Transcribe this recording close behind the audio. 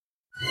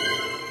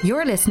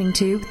You're listening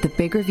to The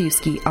Big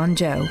Reviewski on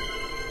Joe,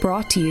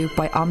 brought to you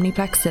by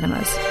Omniplex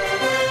Cinemas.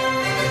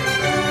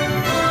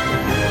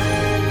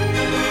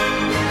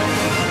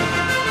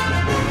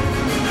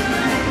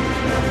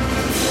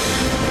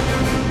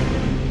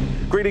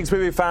 Greetings,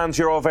 movie fans.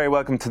 You're all very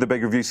welcome to The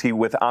Big Reviewski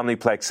with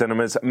Omniplex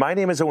Cinemas. My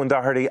name is Owen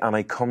Doherty, and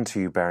I come to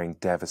you bearing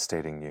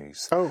devastating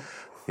news. Oh.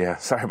 Yeah,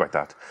 sorry about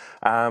that.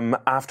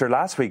 After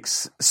last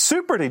week's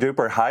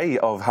super-duper high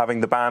of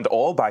having the band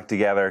all back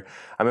together,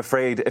 I'm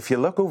afraid if you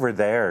look over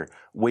there,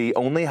 we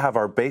only have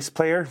our bass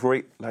player,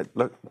 Rory,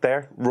 look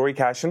there, Rory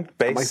Cashin,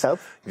 bass. And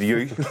myself.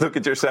 You, look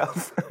at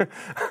yourself.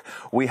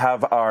 We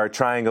have our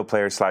triangle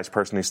player /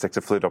 person who sticks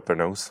a flute up their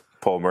nose,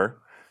 Paul Moore.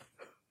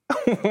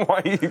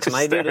 Why are you just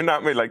staring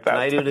at me like that? Can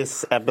I do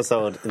this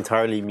episode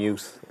entirely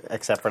mute,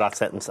 except for that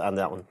sentence and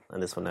that one,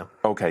 and this one now?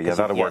 Okay, yeah,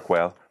 that'll work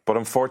well. But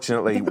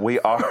unfortunately, we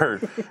are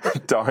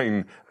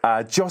down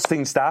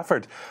Justine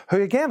Stafford,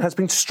 who again has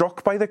been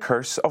struck by the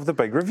curse of the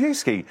Big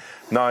Reviewski.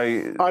 Now,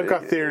 I've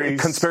got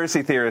theories.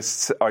 Conspiracy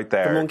theorists out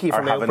there. The monkey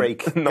from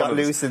Outbreak got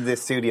loose in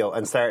this studio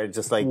and started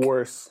just like...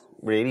 Worse.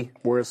 Really?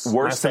 Worse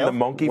than the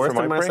monkey from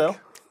Outbreak? Marcel?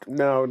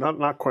 No,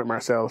 not quite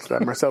Marcel.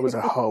 Marcel was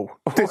a hoe.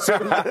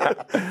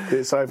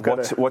 So I've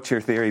got what's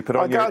your theory?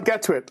 I'll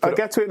get to it. I'll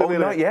get to it in a minute.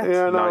 Not yet?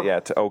 Yeah, no. Not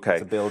yet. Okay.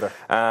 It's a builder.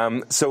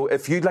 So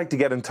if you'd like to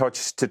get in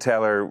touch to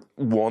tell her,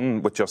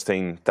 one, with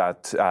Justine,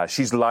 that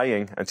she's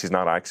lying and she's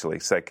not actually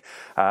sick,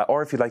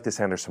 or if you'd like to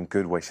send her some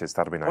good wishes,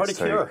 that'd be nice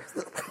too. Or the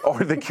cure.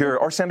 Or the cure.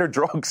 Or send her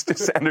drugs.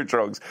 Just send her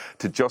drugs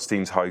to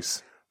Justine's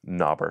house,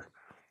 Nobber.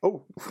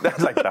 Oh.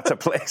 Like, that's a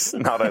place,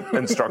 not an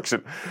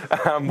instruction.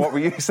 What were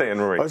you saying,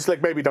 Rory? I was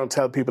like, maybe don't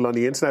tell people on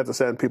the internet to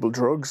send people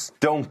drugs.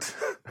 Don't.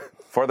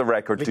 For the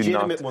record,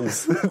 legitimate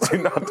ones. do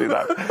not do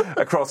that.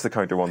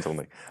 Across-the-counter ones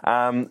only.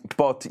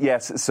 But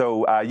yes,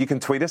 so you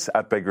can tweet us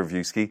at Big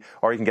Reviewski,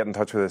 or you can get in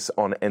touch with us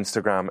on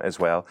Instagram as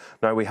well.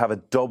 Now, we have a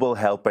double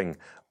helping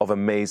of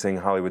amazing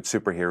Hollywood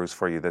superheroes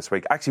for you this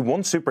week. Actually,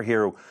 one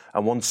superhero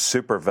and one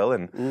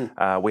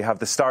supervillain. We have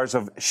the stars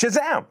of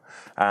Shazam,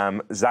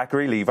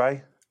 Zachary Levi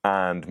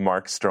and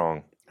Mark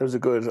Strong. It was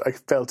I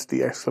felt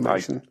the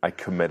exclamation. I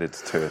committed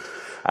to it.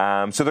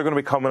 So they're going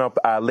to be coming up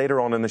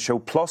later on in the show.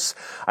 Plus,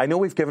 I know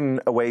we've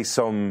given away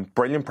some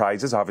brilliant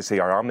prizes.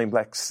 Obviously, our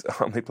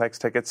Omniplex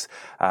tickets.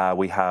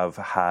 We have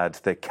had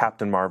the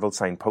Captain Marvel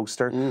signed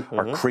poster,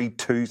 our Creed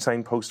 2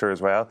 signed poster as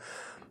well.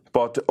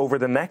 But over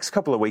the next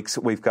couple of weeks,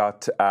 we've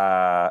got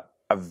a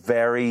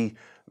very,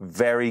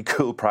 very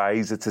cool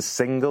prize. It's a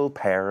single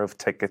pair of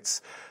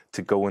tickets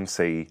to go and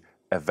see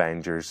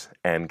Avengers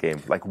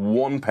Endgame. Like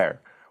one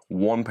pair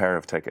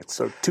of tickets.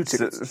 So 2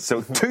 tickets.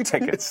 So 2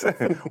 tickets.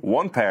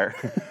 One pair,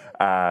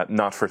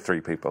 not for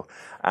 3 people.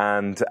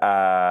 And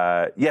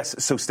yes,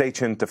 so stay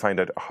tuned to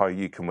find out how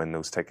you can win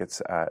those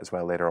tickets as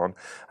well later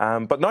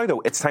on. But now,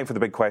 though, it's time for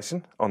the big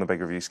question on the Big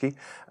Reviewski.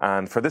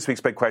 And for this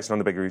week's big question on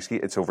the Big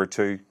Reviewski, it's over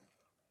to...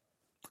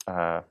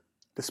 the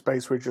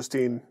space where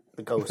Justine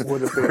the ghost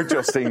would have been. Where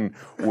Justine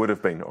would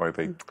have been,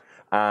 RIP.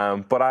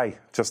 But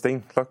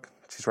Justine, look,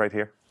 she's right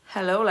here.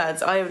 Hello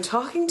lads, I am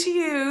talking to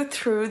you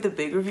through the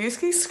Big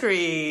Reviewski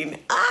screen.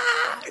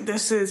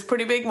 This is a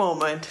pretty big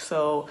moment,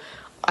 so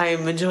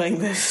I'm enjoying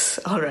this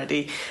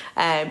already.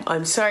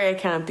 I'm sorry I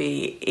can't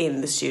be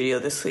in the studio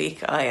this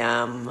week. I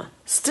am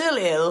still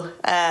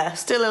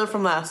ill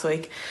from last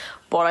week,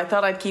 but I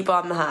thought I'd keep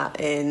on the hat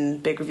in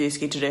Big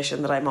Reviewski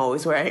tradition that I'm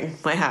always wearing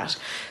my hat.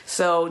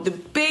 So the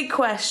big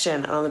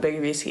question on the Big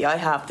Reviewski I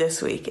have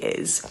this week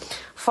is,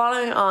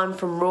 following on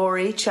from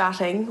Rory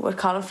chatting with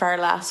Colin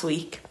Farrell last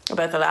week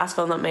about the last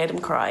film that made him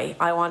cry,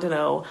 I want to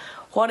know,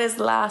 what is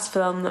the last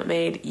film that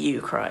made you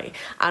cry?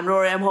 And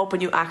Rory, I'm hoping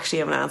you actually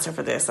have an answer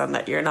for this and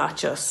that you're not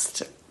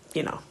just,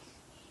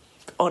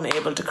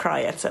 unable to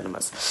cry at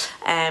cinemas.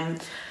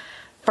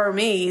 For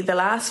me, the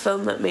last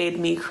film that made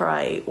me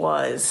cry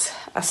was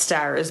A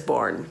Star Is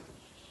Born.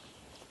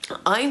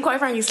 I'm quite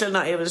frankly still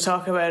not able to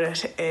talk about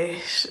it.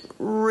 It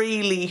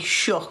really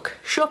shook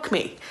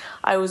me.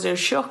 I was as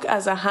shook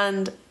as a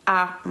hand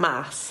at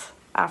mass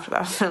after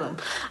that film,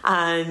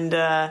 and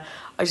I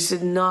just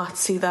did not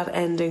see that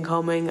ending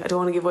coming. I don't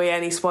want to give away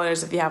any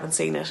spoilers if you haven't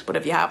seen it, but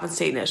if you haven't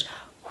seen it,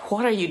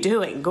 what are you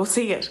doing? Go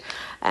see it,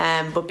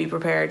 but be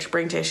prepared,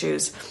 bring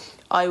tissues.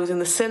 I was in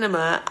the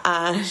cinema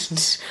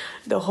and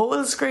the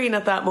whole screen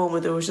at that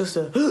moment there was just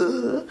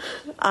a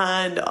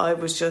and I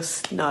was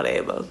just not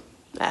able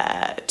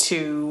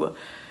to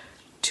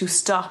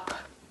stop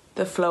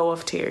the flow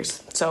of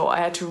tears. So I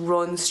had to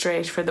run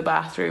straight for the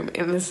bathroom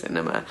in the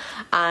cinema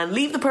and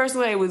leave the person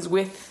that I was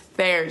with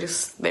there,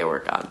 they were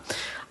gone.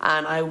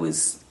 And I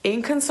was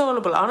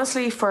inconsolable,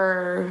 honestly,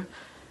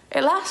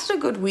 it lasted a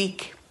good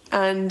week.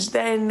 And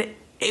then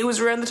it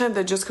was around the time that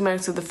had just come out,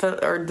 so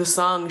the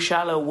song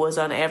Shallow was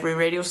on every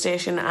radio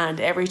station,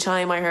 and every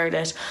time I heard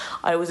it,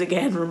 I was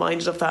again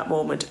reminded of that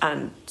moment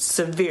and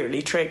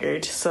severely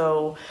triggered.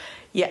 So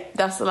yeah,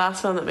 that's the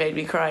last film that made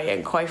me cry,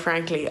 and quite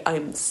frankly,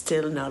 I'm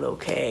still not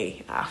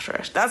okay after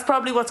it. That's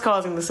probably what's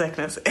causing the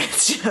sickness.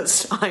 It's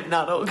just, I'm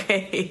not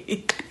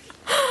okay.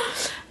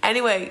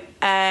 Anyway,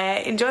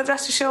 enjoy the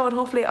rest of the show, and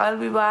hopefully I'll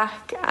be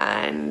back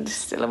and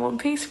still in one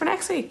piece for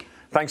next week.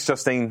 Thanks,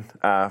 Justine,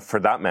 for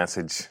that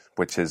message,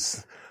 which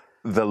is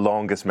the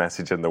longest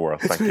message in the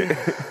world. Thank you.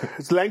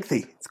 It's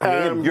lengthy.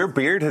 Your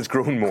beard has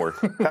grown more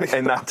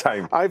in that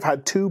time. I've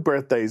had 2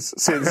 birthdays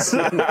since.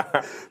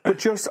 But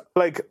just,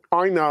 like,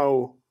 I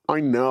know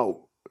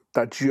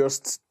that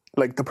just,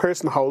 like, the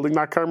person holding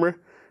that camera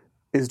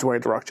is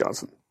Dwayne "The Rock"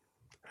 Johnson.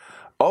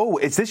 Oh,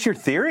 is this your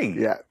theory?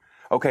 Yeah.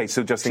 Okay,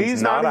 so Justine's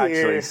She's not not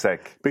actually here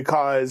sick.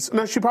 because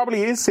she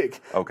probably is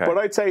sick. Okay. But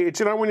I'd say,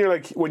 do you know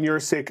when you're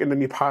sick and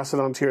then you pass it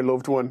on to your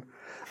loved one,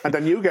 and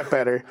then you get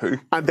better,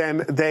 and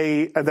then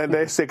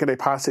they're sick and they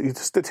pass it.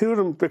 Just the two of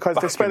them, because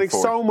they're spending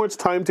so much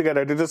time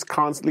together, they're just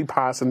constantly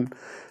passing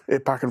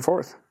it back and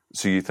forth.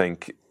 So you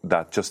think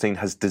that Justine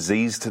has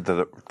diseased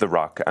the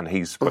Rock, and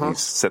he's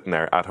sitting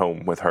there at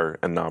home with her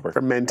in Nobber.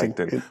 Fermenting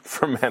in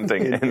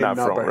that front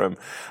Nobber.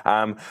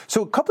 room.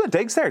 So a couple of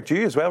digs there to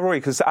you as well, Rory,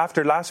 because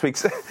after last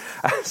week's...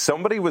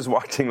 somebody was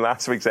watching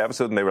last week's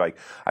episode and they were like,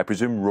 I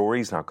presume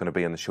Rory's not going to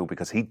be on the show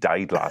because he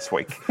died last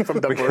week.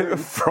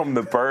 From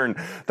the burn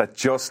that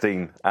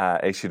Justine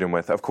issued him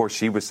with. Of course,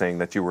 she was saying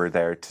that you were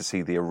there to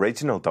see the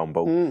original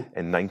Dumbo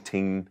in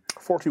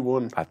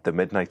 1941 at the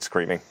midnight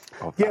screening.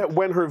 Yeah,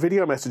 when her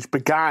video message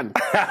began.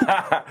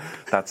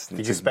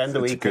 Did you spend the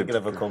week thinking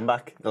of a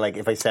comeback? Like,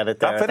 if I said it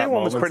there, that video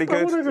one was pretty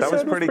good. That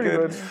was pretty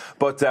good.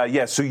 But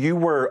so you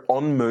were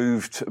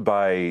unmoved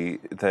by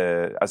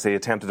as they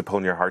attempted to pull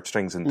on your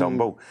heartstrings in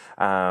Dumbo.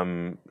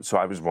 So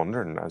I was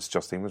wondering, as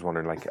Justine was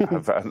wondering,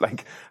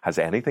 has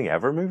anything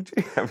ever moved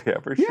you? Have you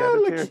ever shed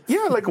a tear?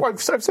 Yeah, like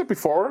I've said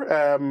before,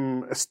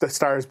 The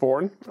Star is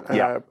Born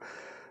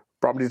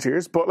brought me to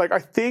tears. But like, I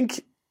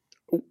think,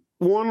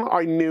 one,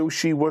 I knew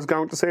she was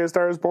going to say A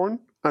Star is Born,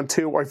 and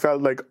 2, I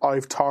felt like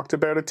I've talked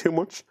about it too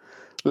much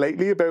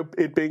lately, about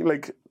it being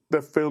like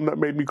the film that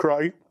made me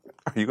cry.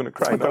 Are you going to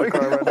cry now?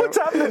 Right What's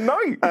happening now?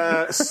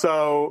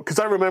 Because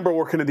I remember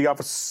working in the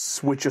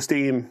office with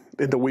Justine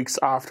in the weeks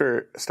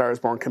after Star is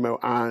Born came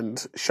out,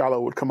 and Shallow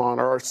would come on,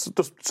 or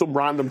just some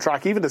random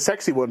track, even the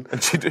sexy one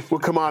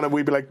would come on, and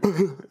we'd be like,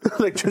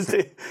 like just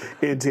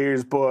in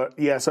tears. But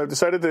yeah, so I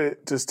decided to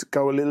just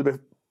go a little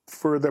bit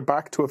further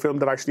back to a film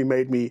that actually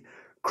made me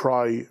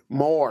cry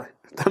more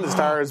than A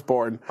Star is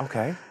Born.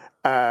 Okay.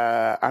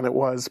 And it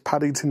was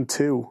Paddington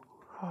 2.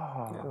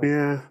 Oh,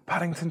 yeah.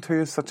 Paddington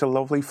 2 is such a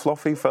lovely,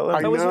 fluffy film. I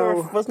know.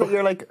 Wasn't it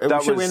your, like,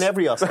 we should win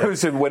every Oscar? We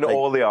should win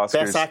all the Oscars.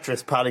 Best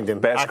actress, Paddington.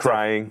 Best actor.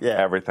 crying,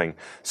 everything.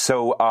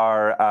 So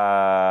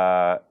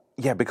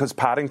because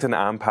Paddington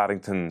and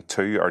Paddington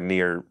 2 are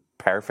near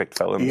perfect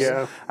films.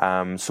 Yeah.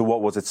 So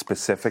what was it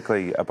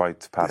specifically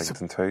about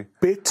Paddington 2?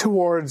 Bit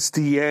towards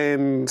the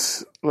end,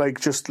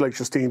 just like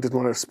Justine didn't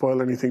want to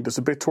spoil anything, there's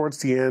a bit towards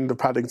the end of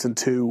Paddington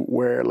 2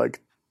 where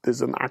like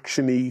there's an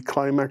action-y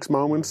climax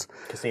moment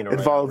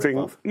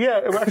involving...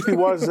 it actually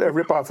was a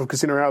rip-off of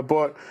Casino Royale,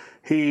 but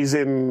he's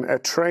in a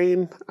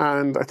train,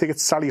 and I think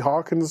it's Sally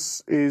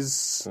Hawkins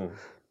is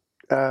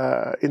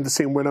in the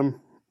scene with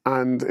him,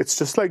 and it's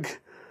just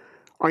like...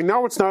 I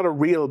know it's not a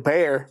real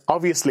bear,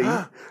 obviously,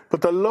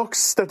 but the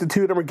looks that the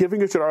two of them are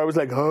giving each other, I was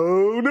like,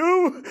 oh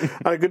no!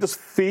 And I could just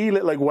feel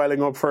it like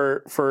welling up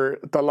for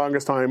the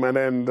longest time, and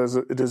then there's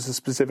a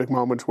specific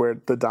moment where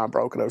the dam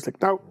broke, and I was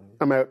like, no,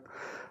 I'm out.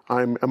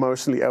 I'm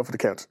emotionally out for the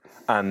count.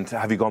 And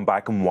have you gone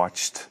back and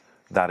watched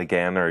that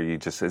again, or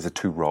is it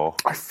too raw?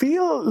 I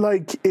feel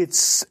like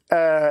it's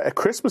a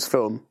Christmas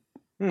film.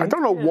 I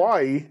don't know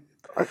why.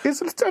 I don't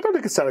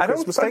think it's set at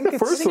Christmas. I think the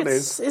first one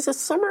is. Is it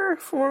summer?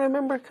 From what I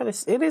remember,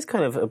 it is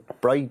kind of a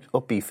bright,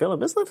 upbeat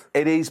film, isn't it?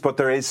 It is, but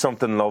there is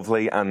something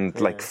lovely and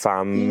like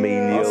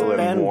familial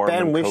and warm.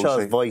 Ben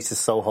Wishaw's voice is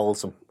so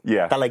wholesome.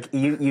 Yeah, that like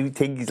you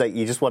think he's like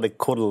you just want to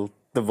cuddle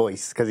the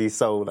voice because he's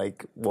so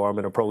like warm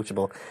and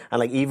approachable, and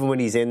like even when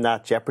he's in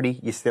that Jeopardy,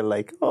 you're still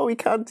like, oh, he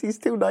can't. He's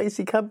too nice.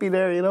 He can't be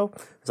there. You know,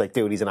 it's like,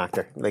 dude, he's an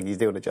actor. Like he's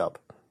doing a job.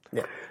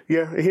 Yeah.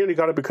 He only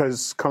got it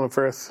because Colin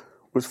Firth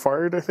was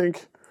fired, I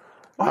think.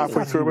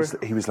 Halfway through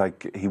he was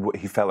like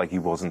he felt like he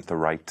wasn't the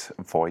right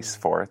voice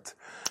for it,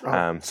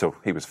 so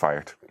he was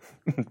fired.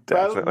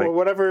 Well,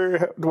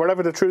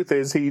 whatever the truth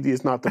is, he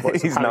is not the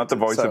voice. He's not the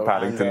voice of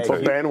Paddington.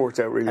 But Ben worked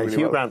out really well.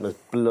 Hugh Grant was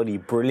bloody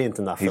brilliant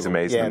in that film. He's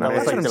amazing. Yeah,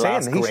 that's what I'm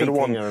saying. He should have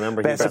won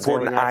Best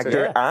Supporting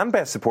Actor and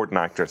Best Supporting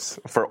Actress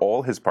for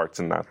all his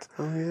parts in that.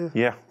 Oh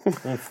yeah.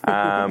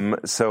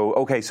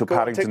 So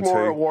Paddington 2. Take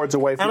more awards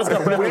away from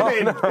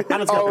women.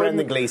 And it's got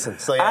Brendan Gleeson.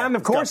 And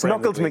of course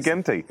Knuckles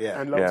McGinty.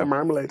 And loads of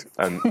marmalade.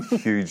 And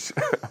huge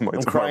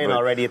amounts of crying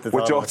already at the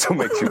thought. Which also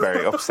makes you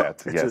very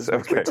upset. Yes.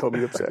 Okay.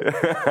 Tummy upset.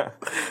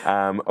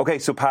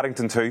 So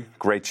Paddington 2,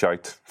 great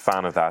shout.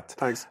 Fan of that.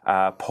 Thanks.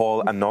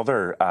 Paul,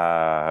 another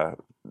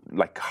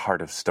like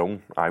Heart of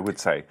Stone, I would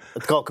say.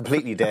 It's got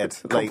completely dead.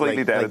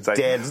 Completely dead.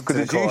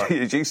 Because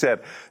as you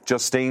said,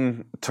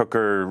 Justine took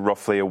her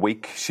roughly a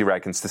week, she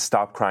reckons, to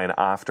stop crying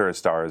after A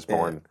Star is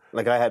Born.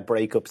 Like I had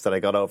breakups that I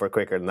got over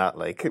quicker than that,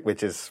 like,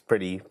 which is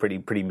pretty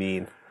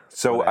mean.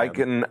 So But, I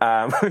can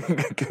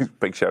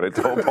big shout out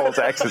to all Paul's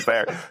exes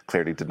there.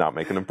 Clearly did not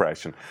make an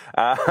impression.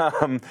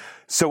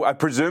 So I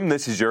presume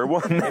this is your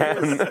one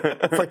then.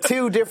 For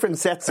two different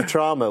sets of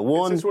trauma.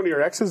 One, Is this one of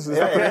your exes? Is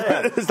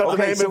yeah. Is that the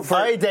name so of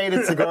I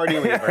dated Sigourney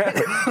Weaver.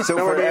 So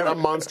for for a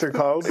monster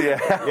called?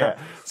 yeah.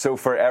 So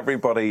for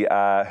everybody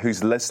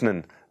who's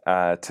listening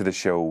to the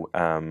show,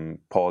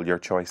 Paul, your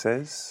choice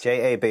is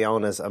J.A.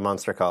 Bayona's A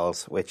Monster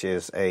Calls, which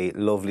is a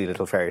lovely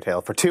little fairy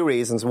tale for two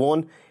reasons.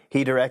 One,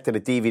 he directed a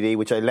DVD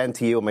which I lent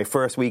to you on my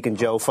first week in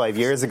Joe 5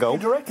 years ago. He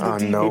directed a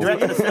DVD? no. He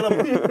directed a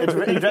film.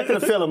 He directed a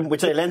film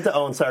which I lent to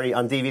Owen,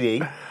 on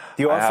DVD.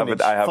 The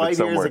Orphanage, I have 5 it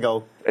somewhere. years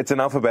ago. It's in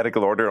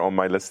alphabetical order on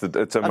my list.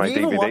 It's on Have my you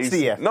even DVDs. watched it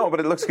yet? No, but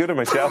it looks good on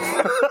my shelf.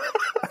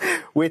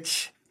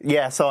 Which,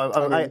 yeah, so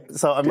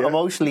I'm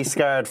emotionally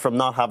scarred from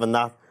not having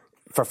that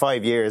for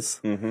 5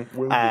 years.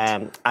 Mm-hmm.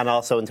 And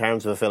also in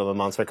terms of a film, A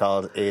Monster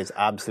Called is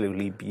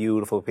absolutely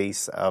beautiful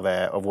piece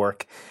of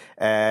work.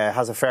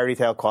 Has a fairy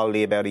tale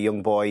quality about a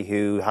young boy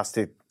who has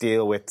to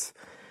deal with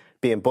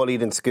being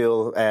bullied in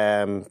school,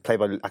 played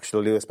by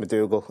actually Lewis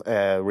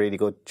McDougall, really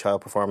good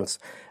child performance.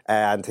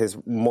 And his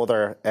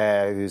mother,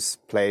 who's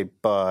played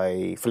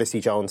by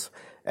Felicity Jones,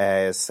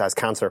 has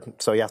cancer.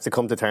 So he has to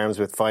come to terms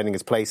with finding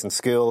his place in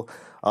school,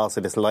 also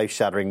this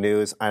life-shattering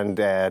news, and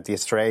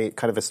the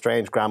kind of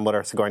estranged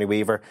grandmother, Sigourney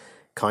Weaver,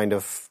 kind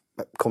of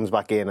comes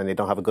back in and they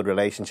don't have a good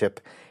relationship.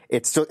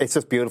 It's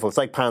just beautiful. It's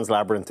like Pan's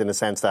Labyrinth in the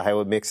sense that how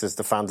it mixes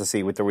the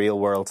fantasy with the real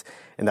world,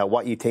 and that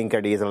what you think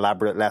are these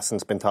elaborate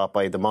lessons been taught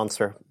by the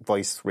monster,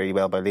 voiced really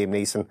well by Liam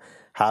Neeson,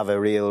 have a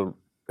real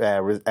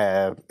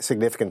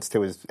significance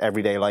to his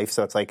everyday life.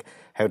 So it's like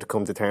how to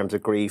come to terms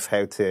with grief,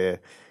 how to,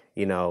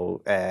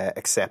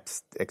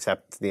 accept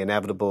the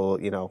inevitable,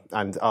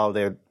 and all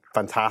the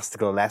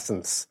fantastical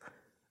lessons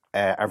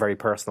are very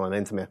personal and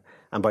intimate.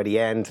 And by the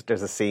end,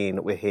 there's a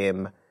scene with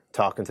him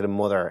talking to the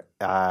mother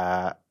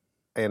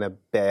in a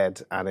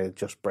bed, and it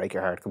just break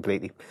your heart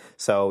completely.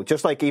 So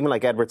just even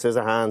like Edward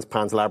Scissorhands,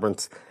 Pan's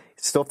Labyrinth,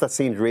 stuff that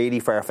seems really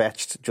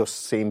far-fetched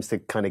just seems to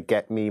kind of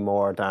get me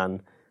more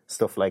than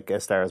stuff like A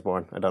Star Is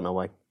Born. I don't know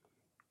why.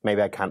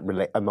 Maybe I can't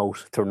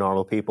emote to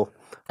normal people.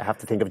 I have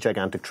to think of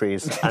gigantic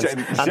trees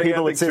and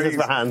people with scissors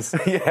for hands.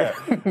 Yeah,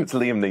 it's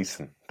Liam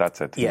Neeson. That's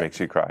it. He makes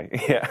you cry.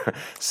 Yeah.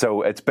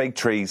 So it's big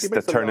trees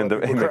that turn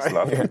into. He makes a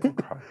lot of people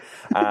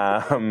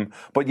cry.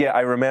 But yeah,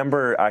 I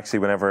remember actually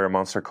whenever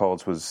Monster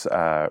Calls was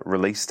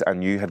released,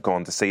 and you had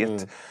gone to see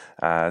it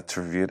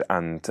to review it,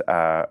 and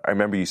I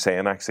remember you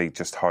saying actually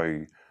just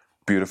how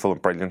beautiful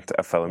and brilliant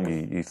a film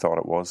you thought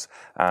it was.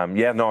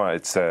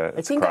 It's a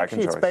I think cracking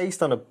actually it's choice.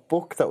 based on a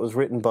book that was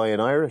written by an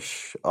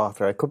Irish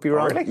author. I could be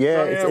wrong. Really?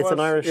 Yeah, Oh, it's an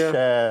Irish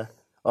yeah.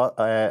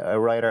 a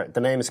writer.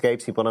 The name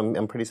escapes me, but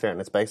I'm pretty certain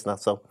it's based on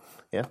that. So,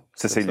 yeah.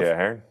 Cecilia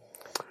Ahern.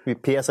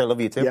 P.S. I love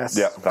you too. Yes.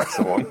 Yeah, that's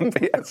the one.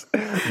 Yes.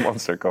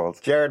 Monster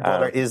Calls. Jared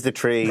Butler is the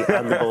tree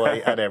and the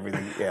boy and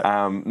everything.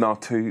 Yeah.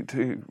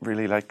 Two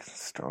really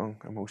strong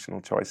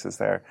emotional choices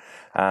there.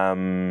 I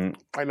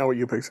know what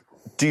you picked.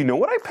 Do you know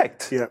what I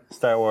picked? Yeah.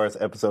 Star Wars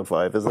Episode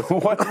 5, is it?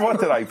 What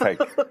did I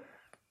pick?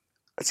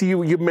 See,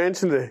 you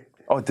mentioned it.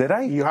 Oh, did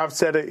I? You have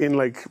said it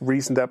in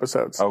recent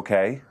episodes.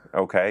 Okay.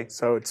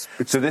 So it's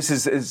So this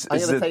is I'm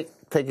going it to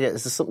take it.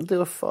 Is this something to do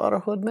with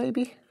fatherhood,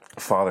 maybe?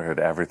 fatherhood,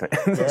 everything.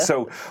 Yeah.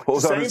 so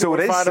it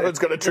is. Fatherhood's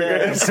going to trigger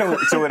it.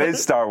 So it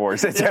is Star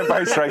Wars. It's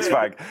Empire Strikes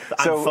Back.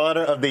 And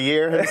father of the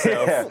year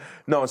himself. Yeah.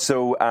 No,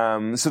 so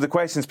the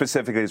question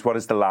specifically is, what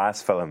is the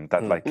last film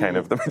that kind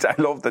of? I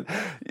love that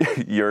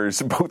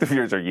both of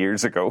yours are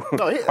years ago.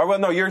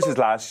 Yours is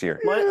last year.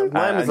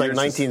 Mine was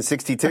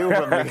 1962.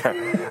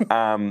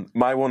 Probably.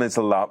 My one is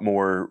a lot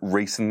more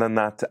recent than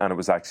that, and it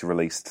was actually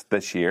released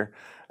this year.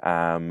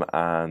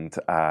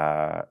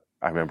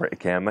 I remember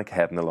again,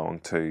 heading along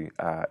to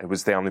it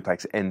was the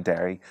Omniplex in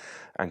Derry,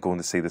 and going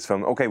to see this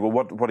film. Okay, well,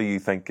 what do you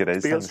think it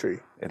is? Beale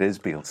Street. It is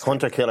Beale Street.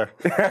 Hunter Killer.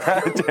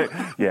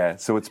 Yeah,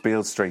 so it's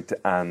Beale Street,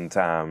 and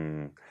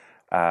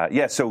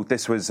so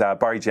this was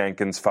Barry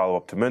Jenkins'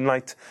 follow-up to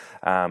Moonlight.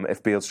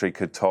 If Beale Street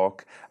Could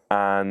Talk,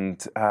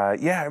 and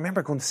I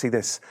remember going to see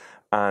this,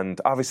 and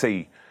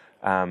obviously.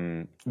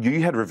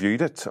 You had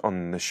reviewed it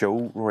on the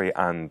show, Rory,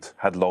 and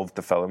had loved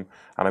the film,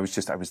 and I was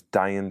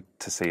dying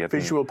to see it.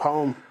 Visual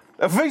poem.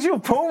 A visual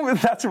poem,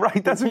 that's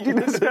right, that's what you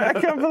just said. I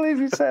can't believe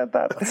you said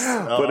that.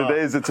 But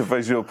it's a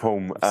visual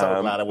poem. I'm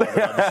so glad I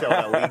wasn't on the show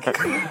that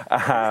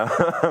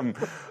week.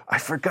 I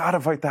forgot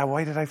about that.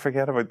 Why did I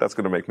forget about that? That's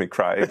going to make me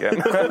cry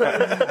again.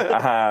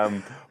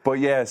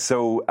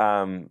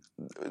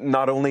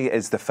 Not only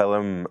is the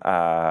film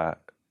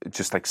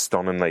just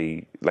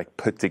stunningly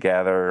put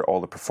together,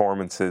 all the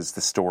performances, the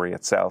story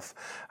itself,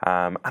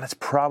 and it's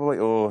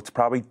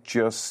probably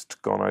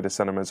just gone out of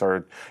cinemas,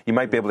 or you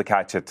might be able to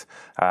catch it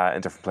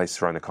in different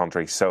places around the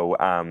country. So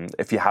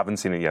if you haven't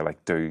seen it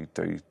yet, do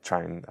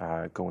try and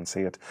go and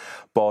see it.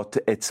 But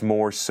it's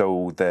more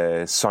so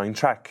the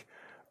soundtrack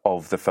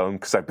of the film,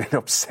 because I've been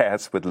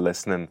obsessed with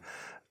listening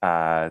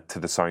to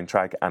the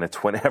soundtrack, and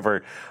it's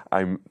whenever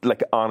I'm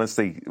like,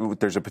 honestly,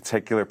 there's a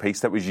particular piece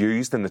that was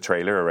used in the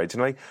trailer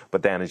originally,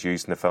 but then is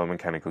used in the film and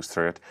kind of goes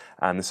through it.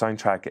 And the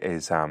soundtrack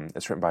is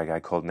it's written by a guy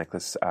called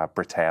Nicholas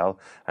Britell,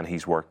 and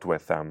he's worked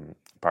with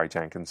Barry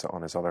Jenkins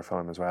on his other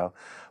film as well.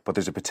 But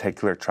there's a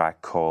particular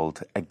track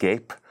called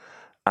Agape,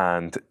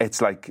 and it's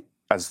like,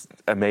 as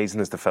amazing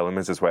as the film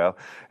is as well,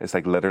 it's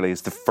like literally it's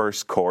the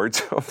first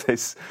chords of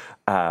this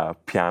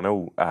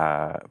piano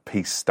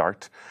piece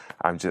start.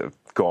 I'm just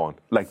gone,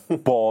 like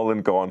ball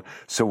and gone.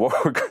 So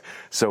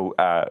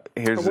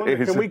here's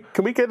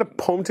can we get it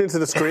pumped into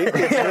the screen?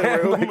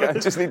 I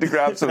just need to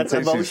grab some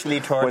tissues.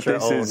 Emotionally torture.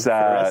 This is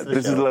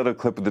a little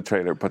clip of the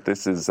trailer, but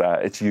this is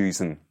it's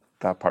using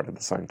that part of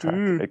the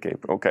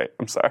soundtrack. Okay,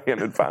 I'm sorry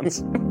in advance.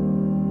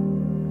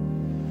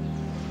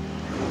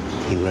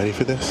 You ready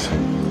for this?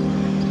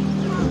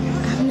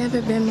 I've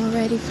never been more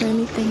ready for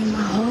anything in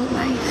my whole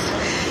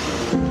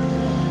life.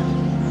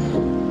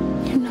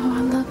 You know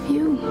I love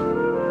you.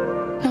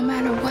 No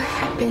matter what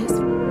happens.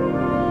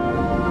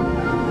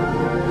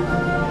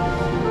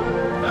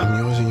 I'm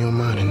yours and you're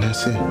mine, and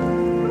that's it.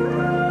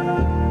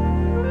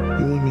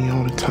 You and me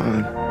all the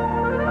time.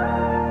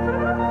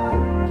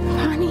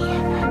 Honey,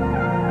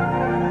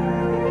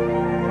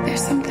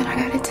 there's something I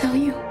gotta tell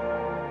you.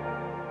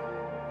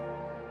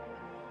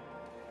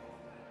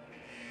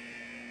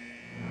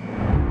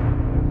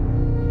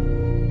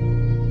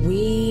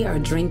 We are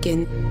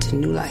drinking to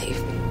new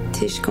life.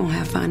 Tish gonna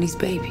have Fonny's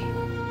baby.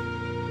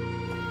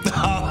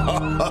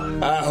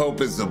 I hope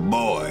it's a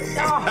boy.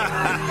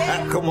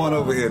 Come on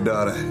over here,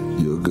 daughter.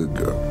 You're a good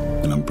girl,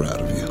 and I'm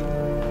proud of you.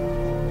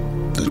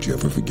 Don't you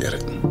ever forget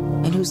it.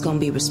 And who's gonna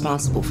be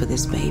responsible for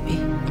this baby?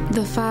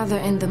 The father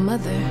and the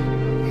mother.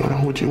 I wanna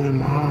hold you in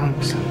my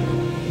arms.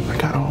 I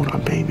gotta hold our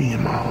baby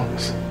in my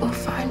arms. We'll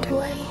find a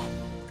way.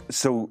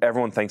 So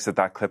everyone thinks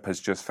that clip has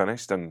just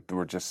finished, and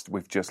we've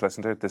just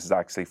listened to it. This is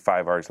actually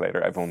 5 hours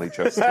later. I've only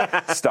just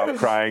stopped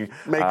crying.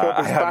 Makeup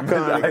is back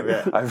on.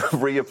 I've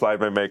reapplied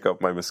my makeup.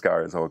 My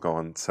mascara is all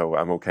gone, so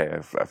I'm okay.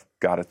 I've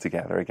got it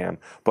together again.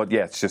 But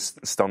yeah, it's just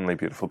a stunningly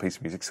beautiful piece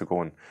of music. So go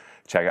and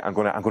check it. I'm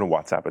gonna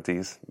WhatsApp it to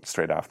you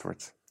straight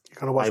afterwards. You're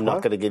gonna watch. I'm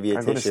not going to give you a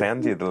I'm going to tissue.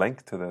 send you the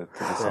link to the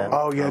song.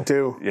 Oh yeah,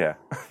 do. Yeah.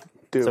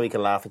 Do. So he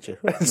can laugh at you.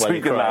 So while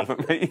you can cry. laugh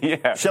at me.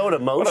 Yeah. Show the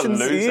emotions.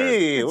 What a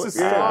loser. It's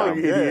Oh,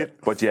 idiot.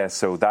 But yeah,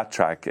 so that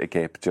track,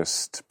 Agape,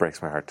 just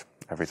breaks my heart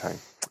every time.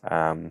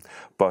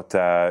 But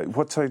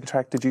what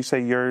soundtrack did you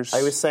say yours?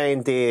 I was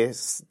saying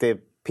the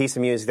piece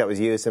of music that was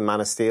used in Man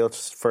of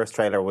Steel's first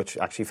trailer, which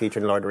actually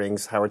featured in Lord of the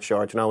Rings, Howard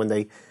Shore, you know, when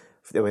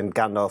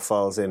Gandalf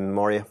falls in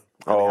Moria.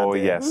 Oh,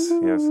 yes.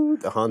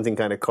 The haunting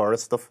kind of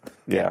chorus stuff.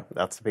 Yeah.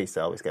 That's the piece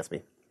that always gets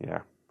me. Yeah.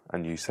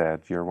 And you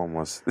said your one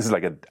was... This is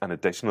like an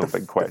additional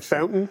big question. The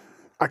Fountain.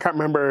 I can't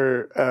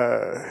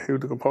remember who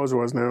the composer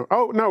was now.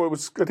 Oh, no, I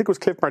think it was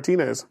Cliff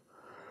Martinez.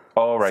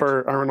 Oh, right.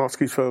 For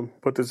Aronofsky's film.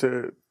 But there's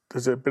a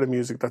bit of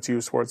music that's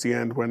used towards the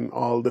end when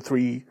all the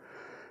three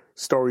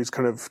stories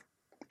kind of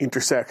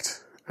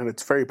intersect. And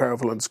it's very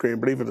powerful on the screen.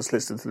 But even just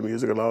listening to the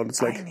music alone,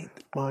 it's like,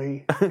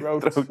 my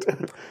throat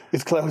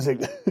is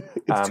closing.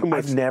 It's too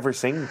much. I've never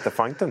seen The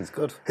Fountain. It's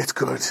good. It's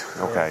good.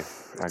 Okay.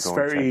 It's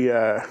very...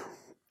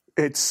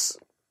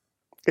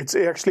 It's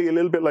actually a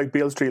little bit like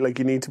Beale Street. Like,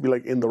 you need to be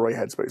like in the right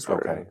headspace for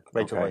it.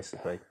 Rachel Weisz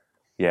is great.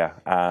 Yeah,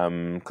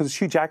 because it's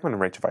Hugh Jackman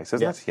and Rachel Weisz,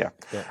 isn't it?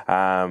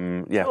 Yeah.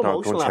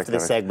 Emotional after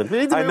this segment. We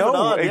need to I move know,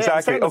 on.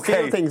 exactly. Yeah,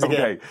 okay, things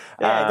again.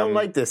 I don't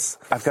like this.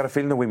 I've got a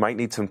feeling that we might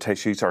need some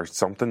tissues or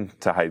something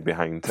to hide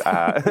behind.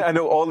 I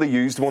know all the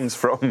used ones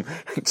from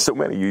so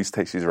many used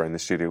tissues around the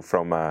studio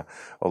from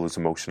all those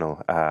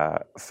emotional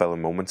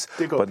film moments.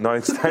 But now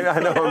it's time.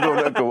 I know I'm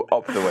going to go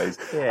up the ways.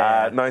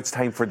 Yeah. Now it's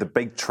time for the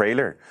big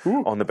trailer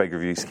on the Big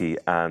Reviewski,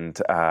 and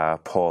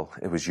Paul,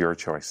 it was your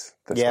choice.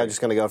 I'm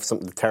just going to go for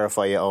something to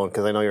terrify you, Owen,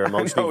 because I know you're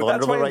emotionally vulnerable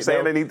that's why I'm right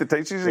saying now. I need the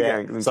tissues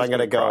again. So I'm going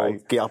to go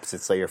the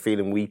opposite. So you're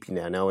feeling weepy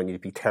now, and you'd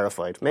be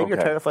terrified. Maybe you're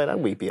terrified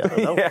and weepy. I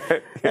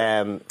don't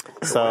know.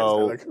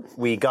 So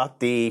we got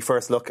the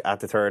first look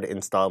at the third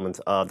instalment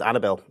of the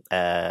Annabelle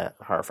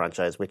horror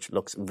franchise, which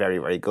looks very,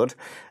 very good.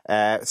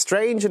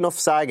 Strange enough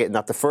saga in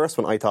that the first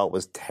one I thought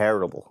was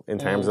terrible in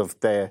terms of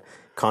the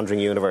Conjuring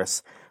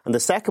universe. And the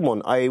second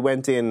one, I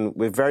went in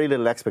with very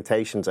little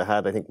expectations.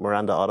 I think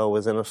Miranda Otto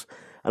was in it.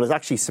 And it was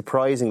actually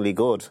surprisingly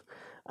good.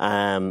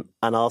 And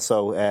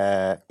also,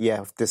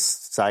 this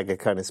saga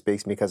kind of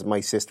speaks to me because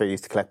my sister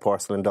used to collect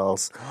porcelain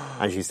dolls.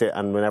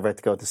 And whenever I had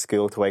to go to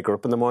school to wake her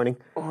up in the morning,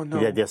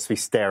 you'd just be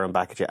staring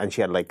back at you. And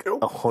she had like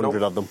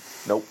 100 of them.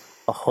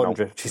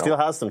 100. She still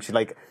has them. She's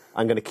like,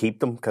 I'm going to keep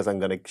them because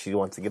she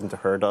wants to give them to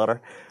her daughter.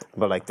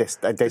 But like they're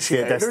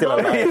still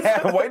alive.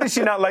 Yeah, why does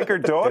she not like her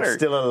daughter? They're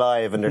still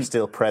alive and they're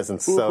still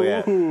present. So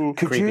yeah,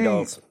 creepy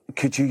dolls.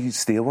 Could you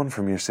steal one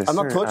from your sister? I'm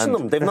not touching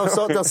them. They've no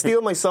soul. They'll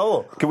steal my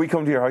soul. Can we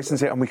come to your house and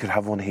say, and we could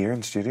have one here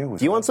in studio?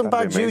 Do you want some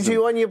bad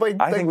juju on you?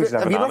 I think we should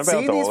have you not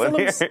seen these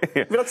films? Have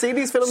you not seen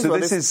these films?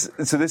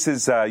 So this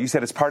is. You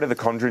said it's part of the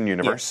Conjuring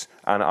universe,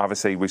 and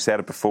obviously we've said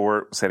it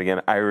before. Said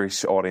again,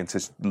 Irish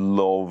audiences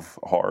love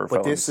horror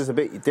films. But this is a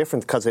bit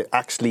different because it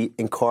actually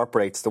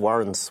incorporates the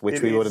Warrens,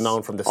 which we would have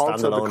known from the standalone.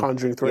 Also the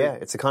Conjuring 3. Yeah,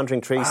 it's a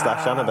Conjuring 3 /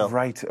 Annabelle.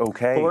 Right.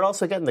 Okay. But we're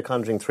also getting the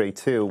Conjuring 3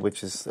 too,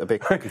 which is a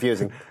bit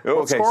confusing.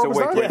 Okay. So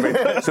wait.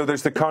 So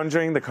there's the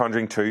Conjuring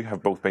 2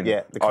 have both been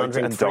the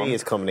Conjuring 3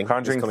 is coming.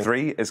 Conjuring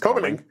 3 is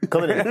coming.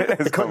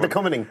 The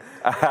coming.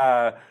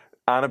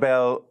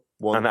 Annabelle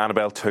 1 and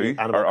Annabelle 2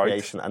 are out.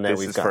 Creation, and now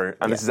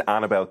this is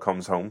Annabelle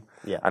Comes Home.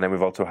 Yeah. And then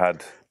we've also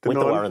had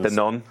the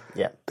Nun.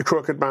 Yeah. The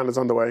Crooked Man is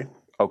on the way.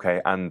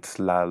 Okay, and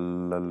La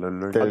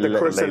Pera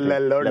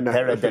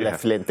de la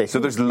Flinte. So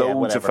there's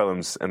loads of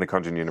films in the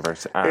Conjuring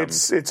universe.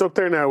 It's up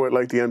there now with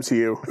like the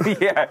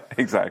MCU. Yeah,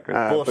 exactly.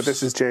 But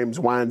this is James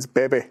Wan's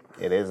baby.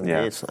 It is indeed,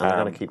 and they're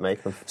going to keep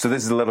making them. So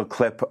this is a little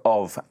clip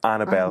of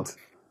Annabelle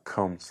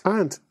Comes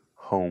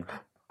Home.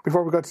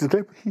 Before we got to the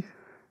clip,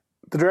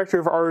 the director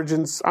of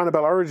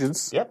Annabelle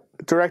Origins,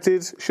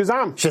 directed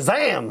Shazam.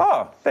 Shazam!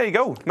 Oh, there you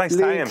go. Nice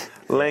tie-in.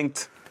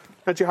 Linked.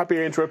 Aren't you happy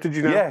I interrupted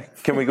you now? Yeah.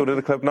 Can we go to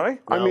the clip now? No.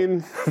 I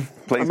mean,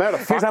 please. I'm out of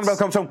facts. Here's Annabelle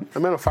Comes Home.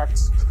 I'm out of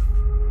facts.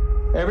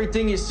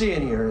 Everything you see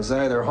in here is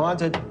either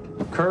haunted,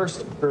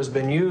 cursed, or has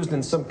been used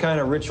in some kind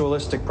of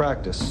ritualistic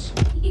practice.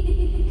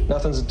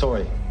 Nothing's a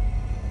toy.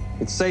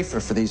 It's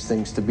safer for these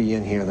things to be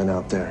in here than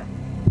out there.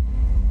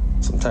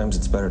 Sometimes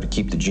it's better to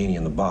keep the genie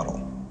in the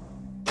bottle.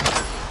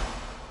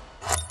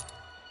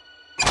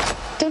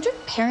 Don't your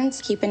parents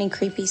keep any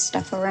creepy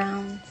stuff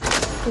around?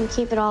 We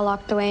keep it all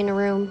locked away in a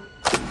room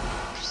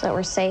so that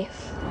we're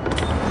safe.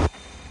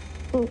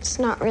 It's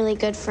not really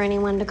good for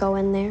anyone to go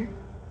in there.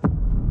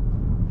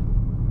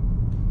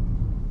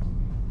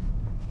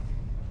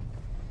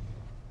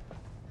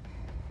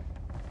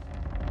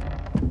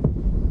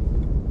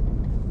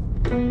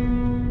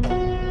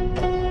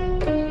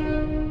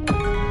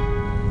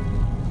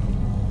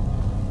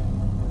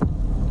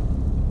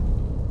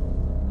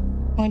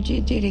 What'd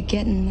you do to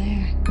get in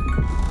there?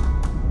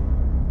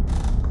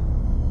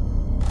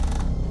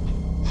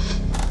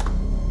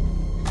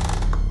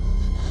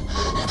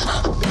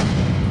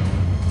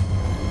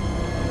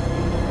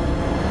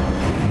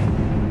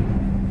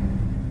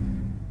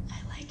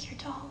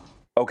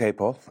 Okay,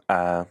 Paul,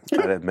 I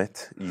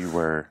admit you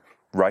were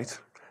right.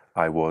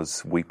 I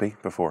was weepy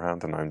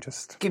beforehand, and I'm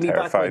just Give me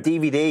terrified. back my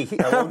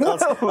DVD.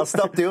 I'll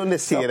stop doing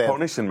this to you then. Stop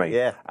punishing me.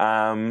 Yeah.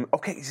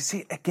 Okay, you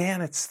see,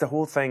 again, it's the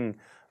whole thing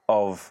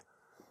of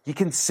you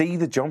can see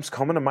the jumps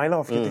coming a mile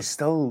off, yet they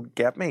still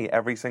get me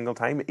every single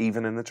time,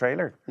 even in the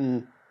trailer.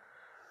 You're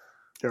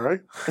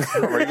right.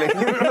 Not really.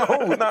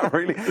 No, not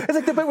really. It's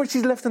like the bit where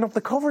she's lifting up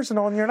the covers and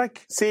all, and you're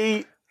like...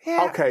 See,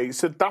 okay,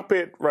 so that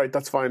bit, right,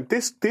 that's fine.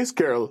 This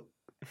girl...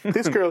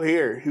 This girl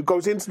here, who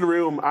goes into the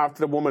room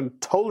after the woman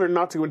told her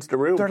not to go into the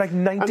room. There are like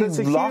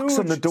 90 locks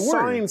on the door.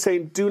 Sign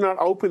saying, do not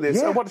open this.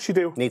 Yeah. And what does she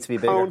do? Needs to be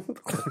bigger.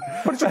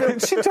 What did she do?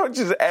 She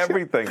touches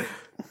everything.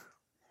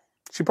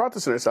 She brought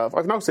this on herself.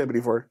 I've no sympathy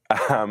for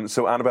her.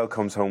 So Annabelle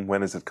Comes Home.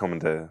 When is it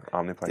coming to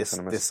Omniplex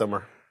Cinemas? This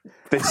summer.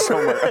 This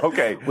summer,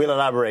 okay. We'll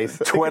elaborate.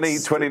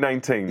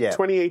 2019. Yeah.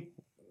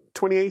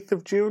 28th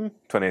of June?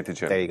 28th of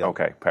June. There you go.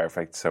 Okay,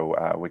 perfect.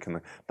 So we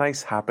can...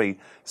 Nice, happy,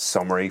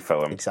 summery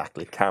film.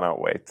 Exactly. Cannot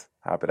wait.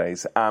 Happy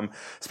days.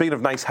 Speaking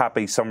of nice,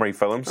 happy, summery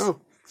films...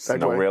 It's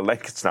no real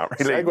link. It's not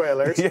really. Segue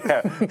alert.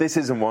 Yeah, this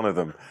isn't one of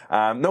them.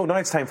 No, now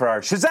it's time for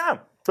our Shazam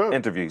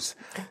interviews.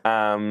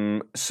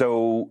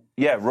 So,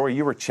 yeah, Rory,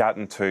 you were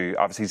chatting to,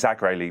 obviously,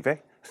 Zachary Levi.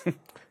 Do you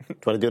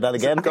want to do that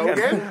again? Go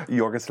again.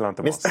 Yorgos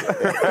Lanthimos.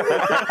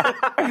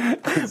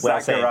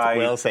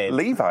 Well said.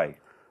 Levi.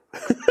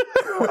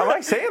 Am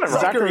I saying it right?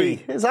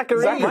 Zachary.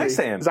 What am I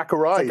saying? Zachary.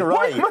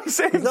 Why am I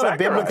saying He's not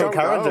Zachary? a biblical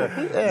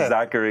character. Yeah.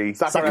 Zachary.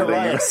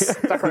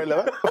 Zachary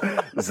Levi.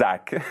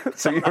 Zach.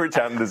 So you were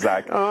chatting to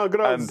Zach. Oh, good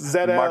old and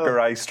ZL.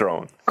 Zachary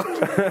Strone.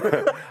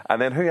 And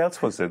then who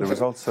else was there? There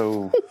was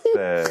also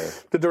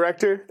the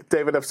director,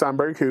 David F.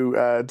 Sandberg, who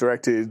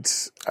directed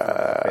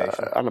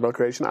Annabelle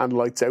Creation and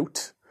Lights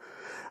Out.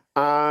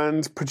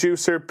 And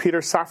producer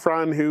Peter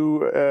Safran,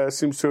 who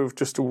seems to have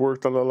just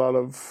worked on a lot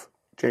of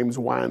James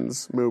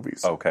Wan's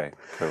movies. Okay,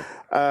 cool.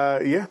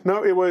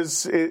 It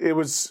was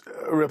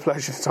a real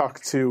pleasure to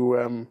talk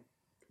to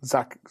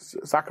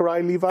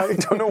Zachary Levi. I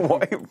don't know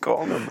why I'm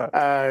calling him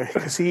that.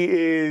 Because he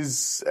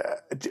is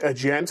a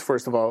gent,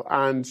 first of all,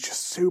 and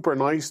just super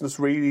nice and just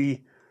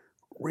really,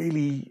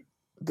 really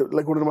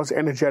like one of the most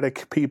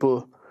energetic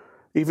people.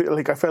 Even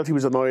like I felt he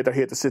was annoyed that he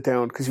had to sit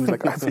down because he was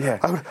like, I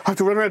have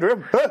to run around the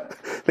room.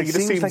 Like he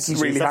just seems like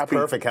he's really happy.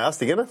 Perfect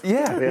casting, isn't it?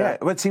 Yeah.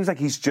 Well, it seems like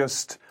he's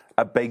just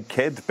a big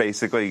kid,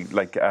 basically.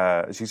 Like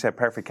as you said,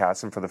 perfect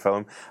casting for the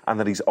film, and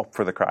that he's up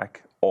for the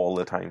crack all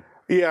the time.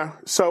 Yeah.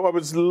 So I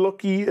was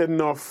lucky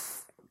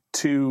enough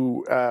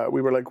to.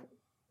 We were like,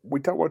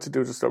 we don't want to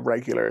do just a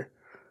regular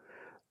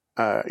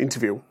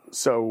interview,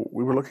 so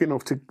we were lucky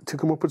enough to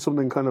come up with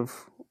something kind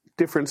of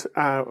different.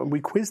 And we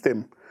quizzed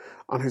him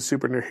on his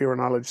superhero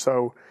knowledge.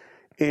 So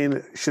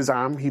in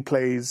Shazam, he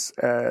plays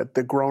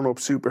the grown-up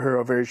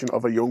superhero version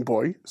of a young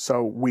boy.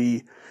 So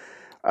we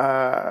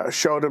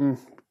showed him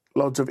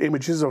loads of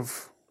images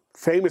of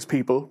famous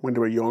people when they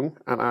were young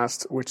and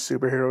asked which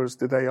superheroes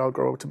did they all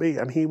grow up to be,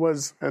 and he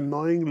was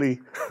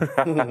annoyingly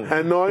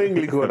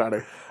good at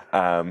it.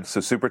 So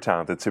super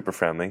talented, super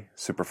friendly,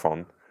 super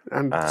fun,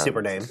 and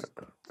super name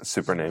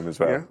as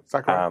well. Yeah,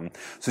 exactly.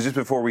 So just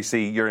before we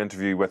see your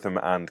interview with him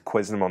and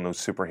quizzing him on those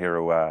his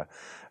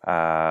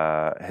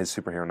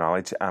superhero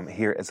knowledge,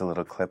 here is a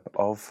little clip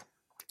of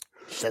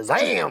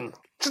Shazam!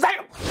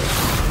 Shazam!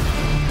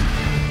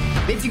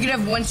 If you could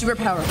have one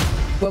superpower,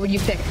 what would you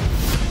pick?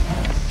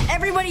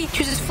 Everybody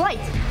chooses flight.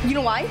 You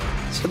know why?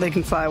 So they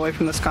can fly away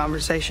from this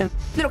conversation?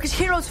 No, because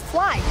heroes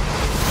fly.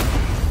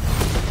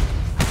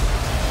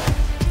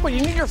 What,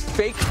 you need your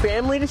fake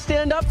family to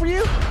stand up for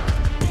you?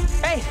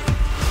 Hey!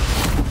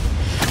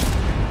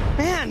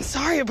 Man,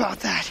 sorry about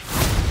that.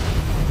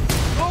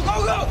 Go,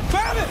 go, go!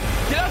 Grab it!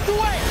 Get out the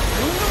way!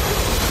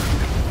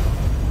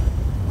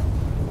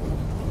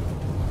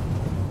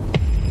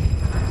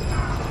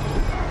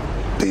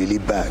 Daily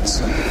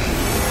Batson.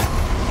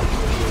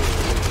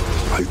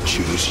 I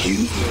choose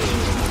you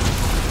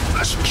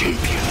as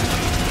champion.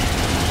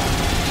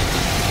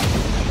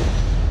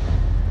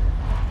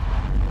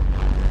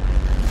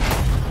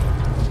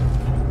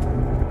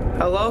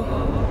 Hello?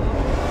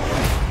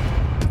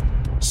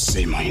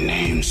 Say my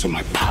name so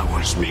my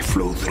powers may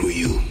flow through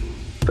you.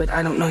 But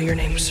I don't know your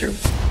name, sir.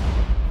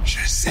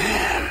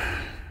 Shazam.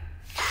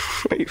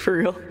 Wait, for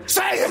real?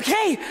 Say,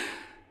 okay!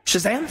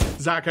 Shazam?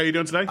 Zach, how are you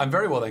doing today? I'm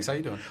very well, thanks. How are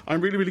you doing?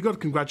 I'm really, really good.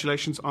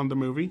 Congratulations on the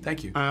movie.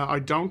 Thank you. I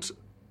don't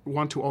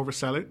want to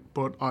oversell it,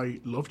 but I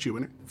loved you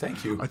in it.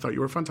 Thank you. I thought you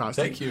were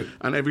fantastic. Thank you.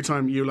 And every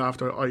time you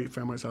laughed, I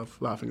found myself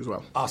laughing as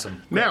well.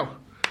 Awesome. Now,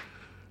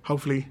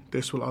 hopefully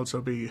this will also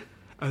be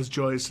as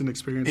joyous an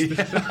experience.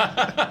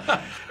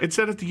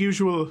 Instead of the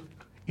usual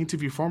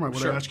interview format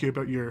where I ask you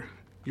about your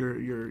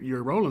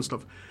role and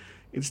stuff,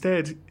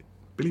 instead,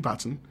 Billy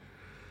Batson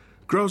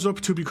grows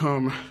up to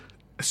become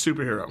a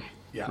superhero.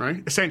 Yeah.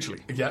 Right?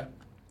 Essentially. Yeah.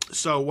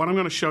 So what I'm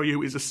going to show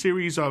you is a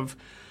series of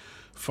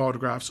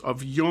photographs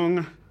of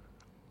young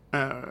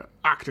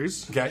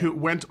actors who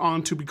went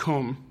on to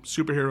become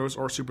superheroes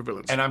or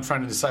supervillains. And I'm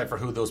trying to decipher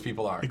who those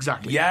people are.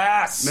 Exactly.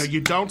 Yes! Now,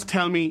 you don't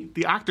tell me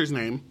the actor's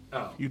name.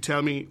 Oh. You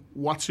tell me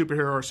what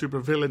superhero or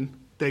supervillain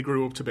they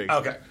grew up to be.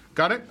 Okay.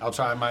 Got it? I'll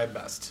try my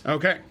best.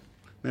 Okay.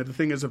 Now, the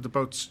thing is, if the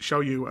boats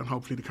show you, and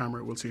hopefully the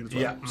camera will see it as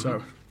well. Yeah. Mm-hmm.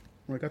 So,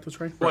 I got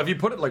this right? Well, if you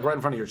put it like right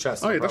in front of your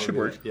chest. Oh, yeah, that should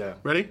work. Yeah.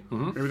 Ready?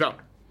 Mm-hmm. Here we go.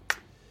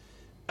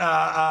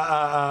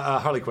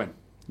 Harley Quinn.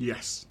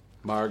 Yes.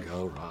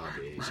 Margot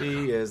Robbie.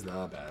 She is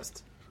the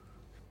best.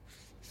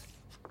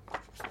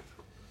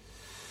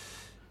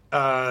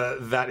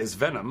 That is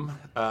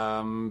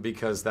Venom,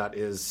 because that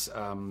is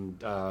Tom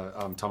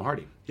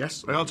Hardy.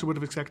 Yes, I also would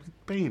have accepted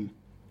Bane.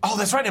 Oh,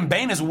 that's right, and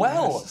Bane as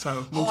well. Yes,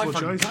 so, I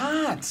choice.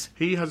 forgot.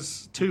 He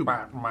has two.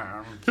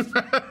 Batman.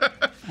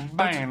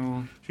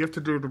 Bane. You have to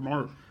do them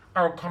all.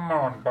 Oh, come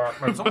on,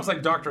 Batman. It's almost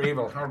like Dr.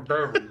 Evil. How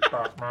dare you,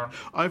 Batman?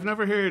 I've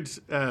never heard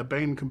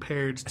Bane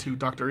compared to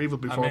Dr. Evil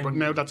before, but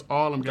now that's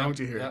all I'm going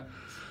to hear. Yeah.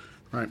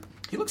 Right.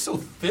 He looks so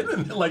thin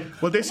and like.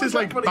 Well, this is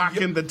like back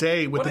in the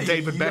day with the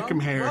David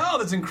Beckham hair. Wow,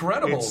 that's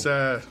incredible. It's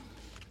a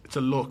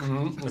look.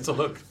 Mm-hmm. It's a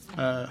look.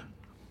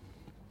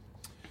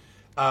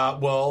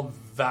 Well,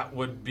 that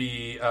would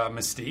be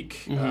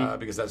Mystique,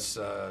 because that's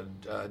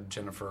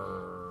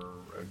Jennifer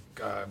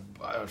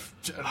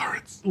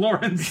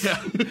Lawrence.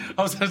 Yeah.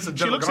 I was going to say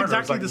she looks Garner.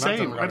 exactly the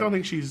same. I don't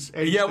think she's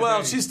aged. Yeah, well,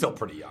 today. she's still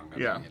pretty young.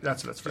 Yeah,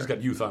 that's fair. She's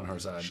got youth on her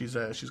side. She's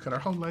got her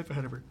whole life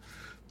ahead of her.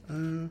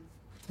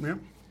 Yeah.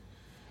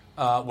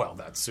 Well,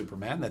 that's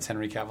Superman. That's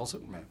Henry Cavill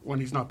Superman. When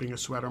he's not being a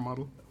sweater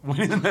model. When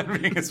he's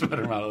not being a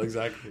sweater model,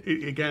 exactly.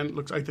 He, again,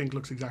 looks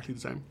exactly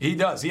the same. He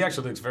does. He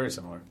actually looks very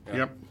similar. Yeah.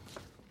 Yep.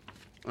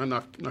 I'm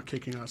not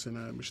kicking ass in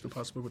Mission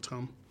Impossible with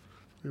Tom.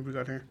 Who have we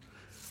got here?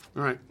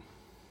 All right.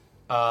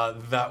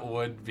 That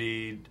would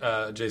be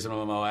Jason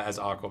Momoa as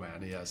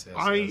Aquaman. Yes.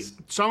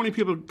 So many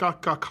people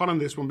got caught on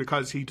this one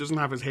because he doesn't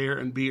have his hair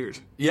and beard.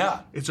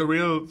 Yeah. It's a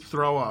real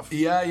throw off.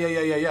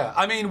 Yeah.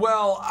 I mean,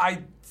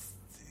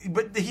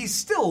 but he's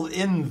still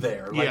in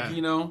there. Like,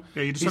 you know,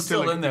 you just he's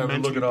still in there.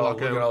 Look at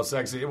all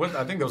sexy.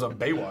 I think that was on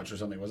Baywatch or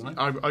something, wasn't it?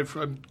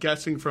 I'm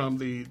guessing from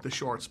the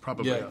shorts,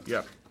 probably.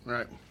 Yeah.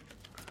 Right.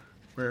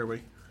 Where are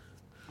we?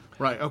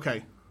 Right.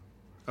 Okay.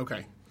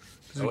 Getting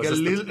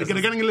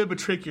a little bit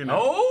trickier now.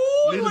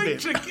 Oh, like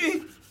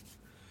tricky.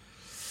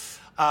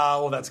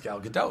 Well, that's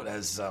Gal Gadot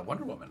as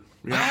Wonder Woman.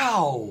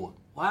 Yeah.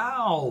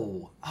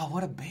 Wow. Oh,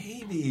 what a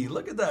baby.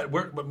 Look at that.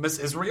 Miss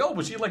Israel?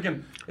 Was she like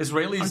an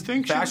Israeli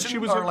fashion? She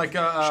was or up, like she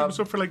was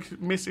up for like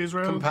Miss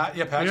Israel.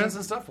 Pageants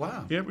and stuff?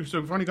 Wow. Yeah, so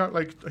we've only got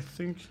like, I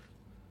think,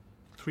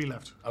 3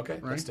 left. Okay,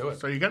 right? Let's do it.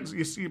 So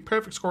you see a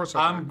perfect score so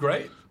I'm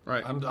great.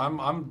 Right.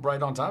 I'm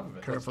right on top of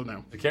it. Careful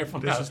now.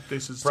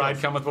 This is Pride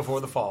cometh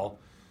before the fall.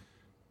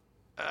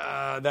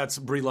 That's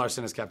Brie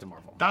Larson as Captain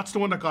Marvel. That's the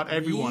one that got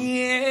everyone.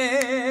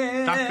 Yeah.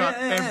 That got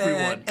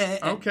everyone.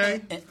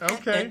 Okay.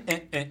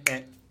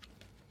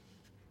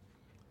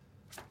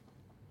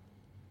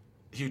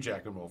 Hugh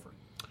Jackman Wolverine.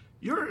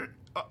 You're...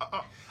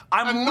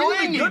 I'm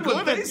really good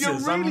with faces.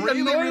 You're I'm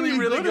really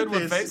good good at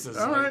with this. faces.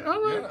 All right.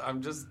 Yeah,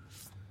 I'm just...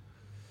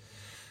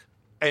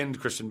 And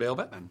Christian Bale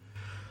Batman.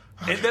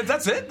 And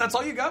that's it? That's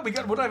all you got?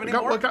 Would I have any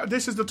more?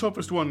 This is the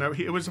toughest one now.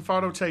 It was a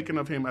photo taken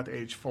of him at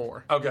age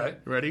 4. Okay.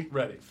 Ready?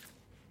 Ready.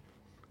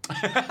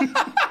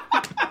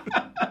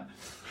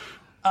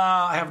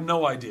 I have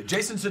no idea.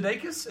 Jason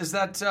Sudeikis? Is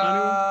that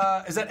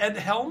Ed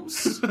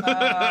Helms?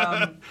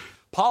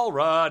 Paul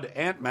Rudd,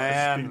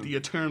 Ant-Man. The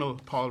eternal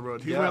Paul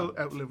Rudd. He will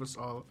outlive us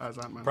all as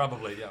Ant-Man.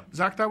 Probably, yeah.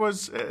 Zach, that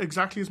was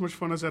exactly as much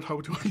fun as I'd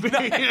hoped it would be.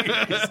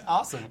 Nice.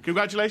 Awesome.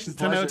 Congratulations.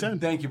 10 out of 10.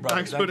 Thank you, brother.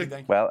 Thanks, Thank buddy.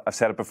 you. Well, I've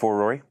said it before,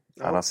 Rory,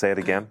 and I'll say it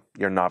again.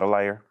 You're not a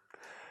liar.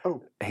 Oh.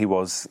 He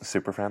was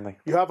super friendly.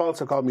 You have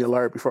also called me a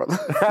liar before.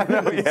 I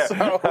know, yeah.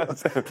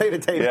 Play the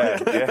tape.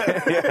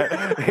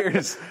 Yeah.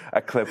 Here's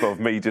a clip of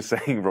me just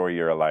saying, Rory,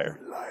 you're a liar.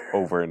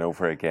 Over and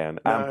over again.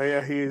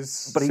 He's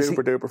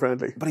super duper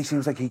friendly. But he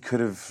seems like he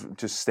could have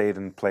just stayed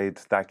and played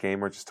that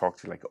game or just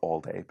talked to you like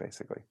all day,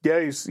 basically.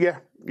 Yeah,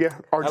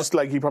 Or just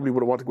like he probably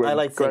would have wanted to go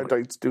out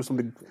and do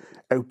something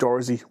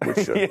outdoorsy.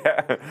 Which,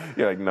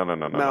 You're like, no.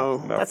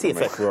 That's the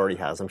effect Rory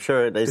has. I'm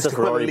sure it's just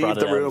Rory leave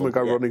the room and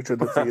go running through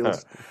the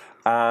field.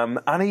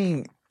 And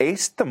he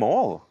aced them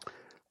all.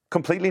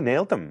 Completely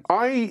nailed them.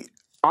 I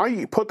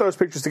put those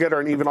pictures together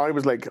and even I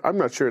was like, I'm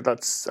not sure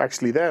that's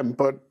actually them.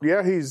 But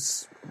yeah,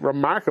 he's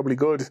remarkably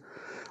good.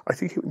 I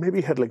think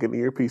he had like an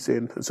earpiece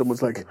in and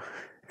someone's like,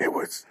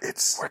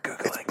 it's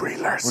Brie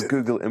Larson. We're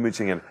Google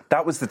imaging it.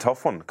 That was the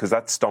tough one because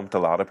that stumped a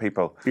lot of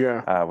people.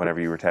 Yeah. Whenever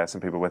you were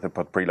testing people with it,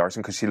 but Brie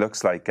Larson, because she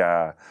looks like...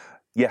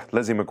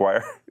 Lizzie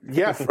McGuire.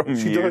 Yeah, from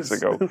she years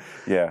does. ago.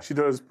 Yeah, she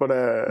does. But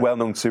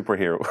well-known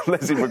superhero,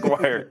 Lizzie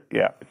McGuire.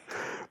 Yeah,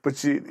 but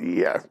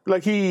he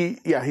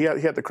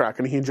had the crack,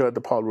 and he enjoyed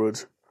the Paul Rudd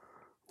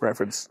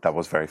reference. That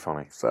was very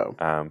funny. So,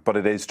 but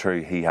it is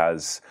true. He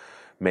has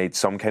made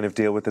some kind of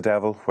deal with the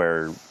devil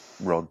where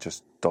Rudd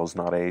just does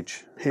not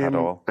age at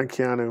all. And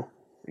Keanu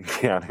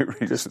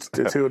Reeves. Just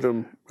the two of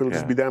them. It'll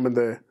just be them and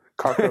the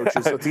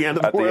cockroaches at the end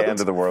of the world. At the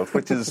end of the world,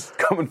 which is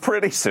coming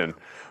pretty soon.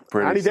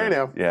 Any day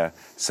now. Yeah.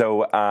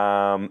 So,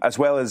 as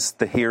well as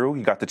the hero,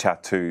 you got to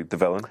chat to the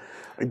villain.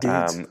 Indeed.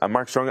 And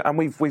Mark Strong. And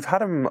we've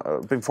had him,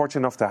 been fortunate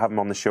enough to have him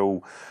on the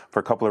show for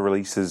a couple of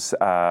releases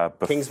before.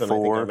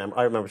 Kingsman,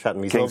 I remember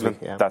chatting. He's Kingsman,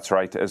 lovely, yeah. That's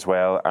right, as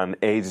well. And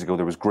ages ago,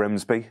 there was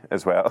Grimsby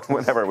as well,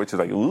 which was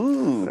like,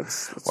 ooh,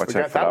 watch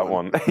out for that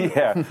one.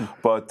 Yeah.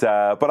 But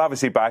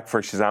obviously back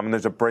for Shazam. And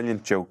there's a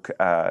brilliant joke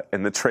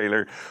in the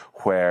trailer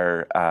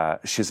where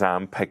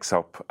Shazam picks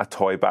up a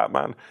toy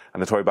Batman,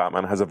 and the toy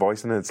Batman has a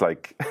voice, and it's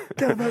like,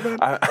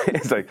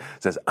 it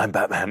says, "I'm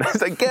Batman."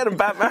 It's like, "Get him,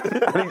 Batman!"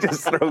 And he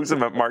just throws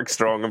him at Mark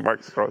Strong, and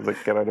Mark Strong's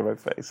like, "Get out of my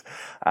face."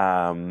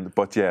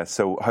 But yeah,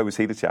 so how was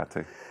he to chat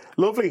to?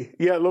 Lovely,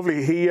 yeah,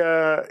 lovely. He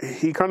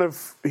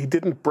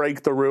didn't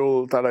break the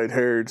rule that I'd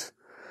heard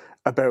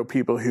about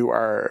people who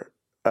are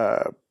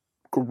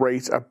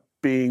great at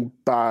being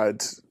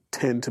bad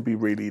tend to be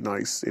really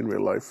nice in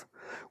real life.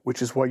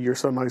 Which is why you're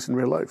so nice in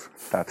real life.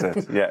 That's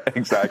it. Yeah,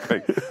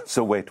 exactly.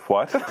 So wait,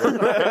 what?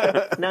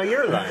 Now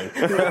you're lying.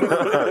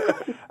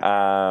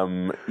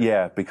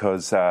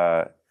 Because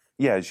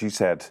as you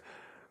said,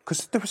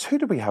 because there was, who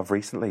did we have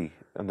recently?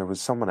 And there was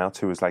someone else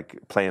who was like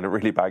playing a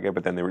really bad guy,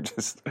 but then they were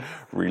just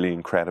really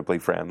incredibly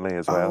friendly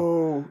as well.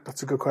 Oh,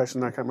 that's a good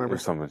question. I can't remember.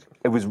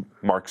 It was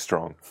Mark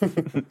Strong.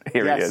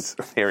 Here he is.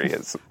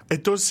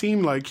 It does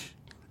seem like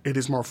it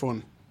is more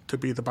fun to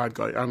be the bad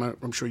guy, and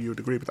I'm sure you would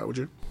agree with that, would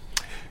you?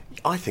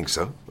 I think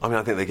so. I mean,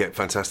 I think they get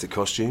fantastic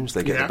costumes.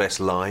 They get the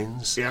best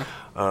lines. Yeah.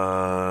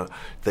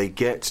 They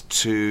get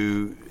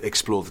to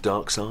explore the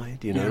dark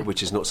side,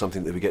 which is not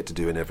something that we get to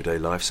do in everyday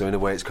life. So in a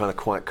way, it's kind of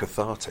quite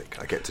cathartic.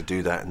 I get to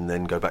do that and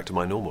then go back to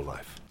my normal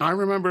life. I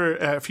remember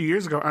a few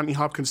years ago, Anthony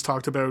Hopkins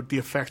talked about the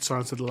effect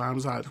Silence of the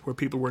Lambs had, where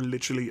people were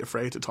literally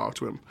afraid to talk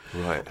to him.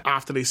 Right.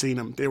 After they seen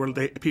him,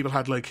 people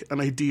had like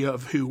an idea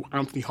of who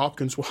Anthony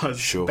Hopkins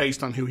was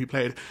based on who he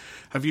played.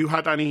 Have you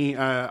had any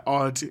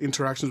odd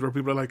interactions where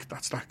people are like,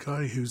 "That's that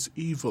guy who's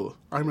evil.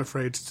 I'm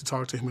afraid to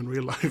talk to him in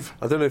real life"?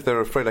 I don't know if they're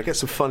afraid. I get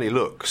some funny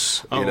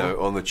looks,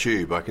 on the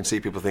tube. I can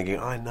see people thinking,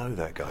 "I know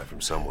that guy from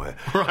somewhere,"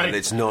 and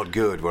it's not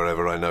good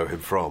wherever I know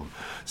him from.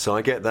 So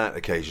I get that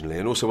occasionally.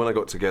 And also when I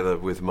got together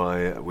with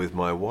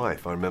my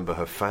wife, I remember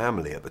her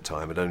family at the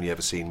time had only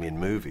ever seen me in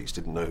movies,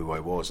 didn't know who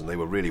I was, and they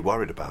were really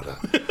worried about her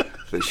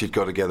that she'd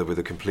got together with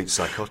a complete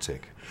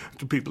psychotic.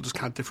 People just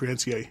can't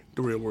differentiate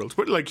the real world.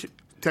 But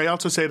they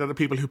also say that the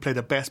people who play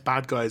the best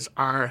bad guys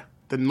are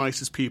the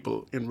nicest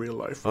people in real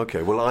life.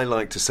 Okay, well, I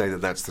like to say that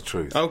that's the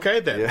truth. Okay,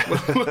 then. Yeah.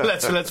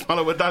 let's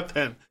follow with that,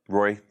 then.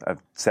 Rory,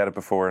 I've said it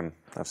before and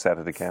I've said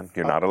it again.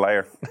 You're not a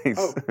liar.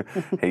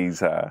 He's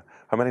how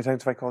many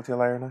times have I called you a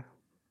liar now?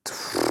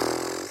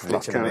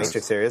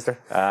 Matrix series there.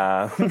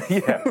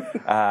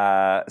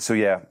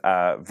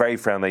 Very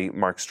friendly,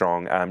 Mark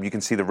Strong. You can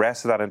see the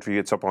rest of that interview.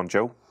 It's up on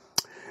Joe.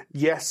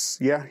 Yes,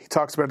 yeah. He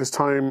talks about his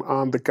time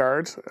on The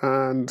Guard,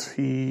 and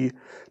he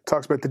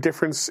talks about the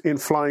difference in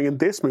flying in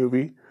this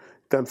movie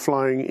than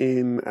flying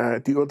in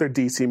the other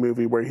DC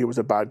movie where he was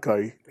a bad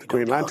guy,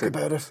 Green Lantern.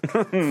 Talk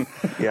about it.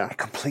 Yeah. I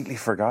completely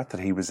forgot that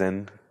he was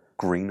in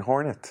Green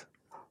Hornet.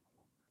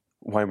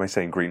 Why am I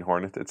saying Green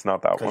Hornet? It's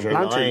not that one. You're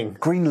lying.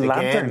 Green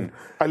Lantern.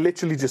 I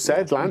literally just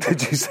said Lantern.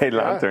 Did you say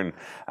Lantern?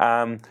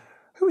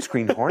 Who was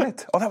Green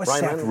Hornet? Oh, that was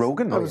Ryan Seth Reynolds.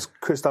 Rogen. That was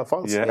Christoph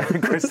Waltz. Yeah,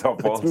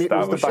 Christoph Waltz.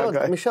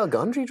 Michel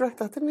Gondry directed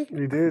that, didn't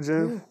he? He did,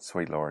 yeah.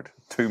 Sweet Lord.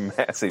 Two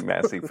messy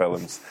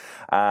films.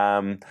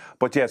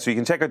 But yeah, so you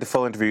can check out the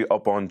full interview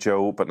up on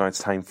Joe, but now it's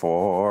time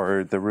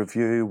for the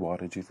review. What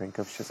did you think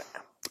of Shazam?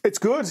 It's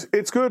good.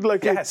 It's good.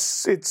 Like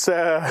Yes. it's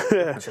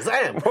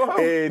Shazam!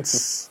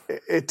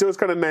 it does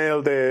kind of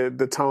nail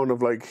the tone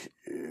of like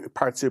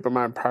part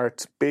Superman,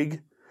 part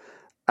Big.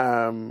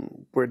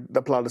 Where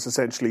the plot is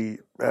essentially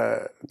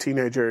a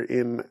teenager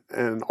in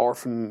an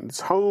orphan's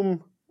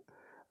home.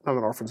 Not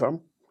an orphan's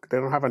home. They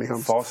don't have any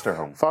homes. Foster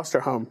home. Foster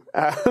home.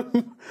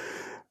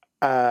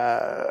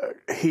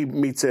 He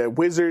meets a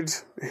wizard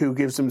who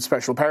gives him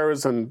special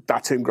powers, and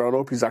that's him growing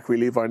up. He's Zachary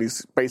Levi, and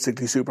he's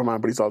basically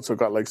Superman, but he's also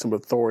got like some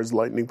of Thor's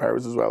lightning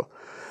powers as well.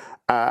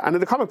 And in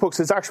the comic books,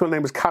 his actual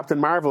name is Captain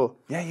Marvel.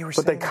 Yeah, you were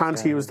but saying they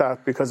can't use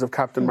that because of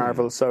Captain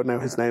Marvel, so now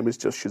his name is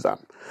just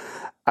Shazam.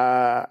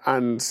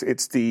 And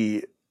it's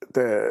the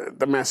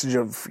message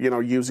of, you know,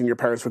 using your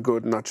powers for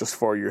good, not just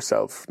for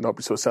yourself. Not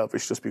be so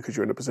selfish just because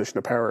you're in a position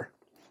of power.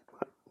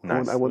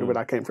 Nice. I wonder where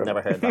that came from.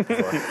 Never heard that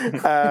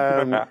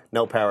before.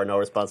 No power, no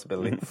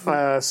responsibility.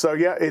 So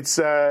yeah, it's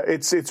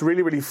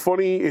really, really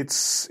funny.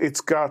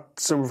 It's got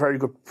some very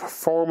good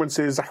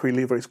performances. Zachary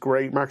Levi's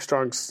great. Mark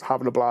Strong's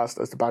having a blast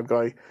as the bad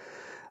guy.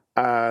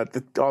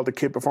 All the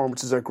kid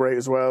performances are great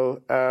as well.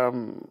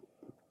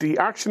 The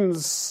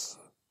action's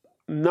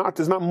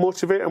there's not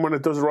much of it, and when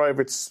it does arrive,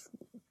 it's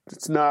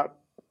not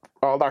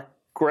all that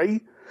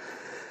great.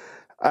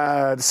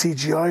 The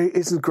CGI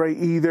isn't great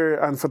either,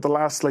 and for the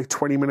last like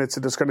 20 minutes,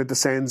 it just kind of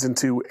descends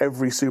into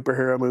every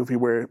superhero movie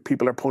where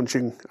people are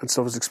punching and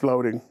stuff is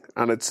exploding,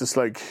 and it's just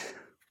like,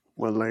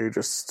 well, now you're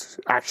just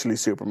actually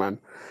Superman.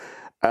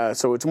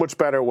 So it's much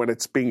better when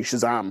it's being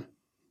Shazam,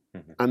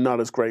 and not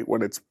as great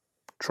when it's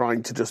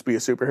trying to just be a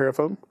superhero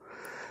film.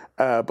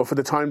 But for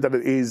the time that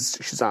it is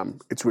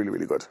Shazam, it's really,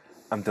 really good.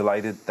 I'm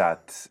delighted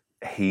that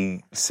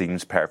he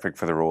seems perfect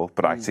for the role,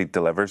 but actually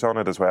delivers on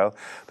it as well.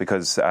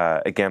 Because,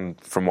 again,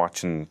 from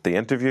watching the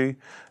interview,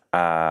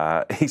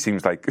 he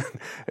seems like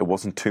it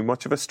wasn't too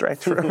much of a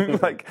stretch for him,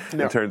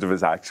 in terms of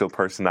his actual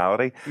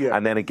personality. Yeah.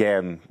 And then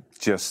again,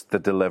 just the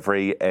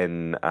delivery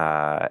in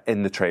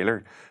the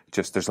trailer.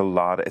 Just there's a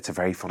lot. It's a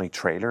very funny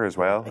trailer as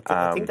well.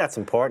 I think that's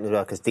important as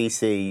well because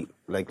DC,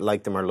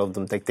 like them or love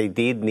them, they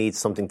did need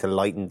something to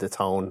lighten the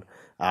tone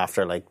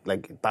after like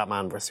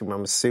Batman vs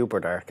Superman was super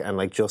dark, and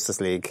like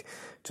Justice League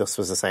just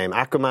was the same.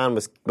 Aquaman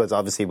was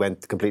obviously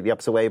went completely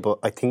opposite way, but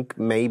I think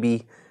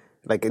maybe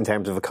like in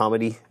terms of a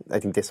comedy, I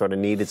think they sort of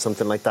needed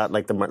something like that.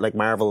 Like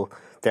Marvel,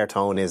 their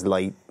tone is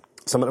light.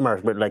 Some of them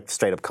are like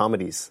straight up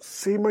comedies.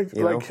 See, yeah,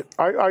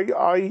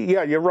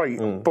 you're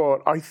right,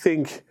 but I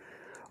think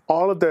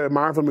all of the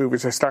Marvel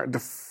movies are starting to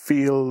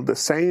feel the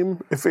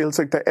same. It feels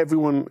like that every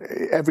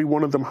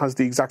one of them has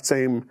the exact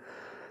same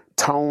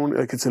tone.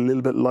 Like it's a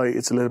little bit light,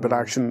 it's a little bit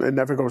action. It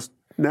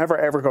never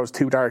ever goes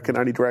too dark in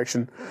any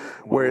direction.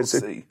 Whereas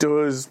it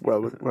does,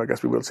 well, I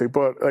guess we will see,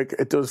 but like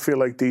it does feel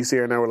like DC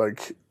are now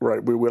like,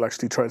 right, we will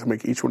actually try to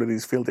make each one of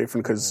these feel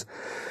different, because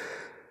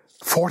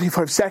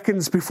 45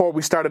 seconds before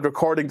we started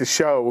recording the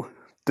show,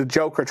 the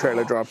Joker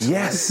trailer dropped.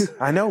 Yes,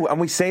 I know. And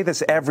we say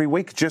this every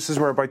week, just as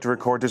we're about to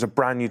record, there's a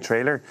brand new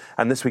trailer.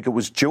 And this week it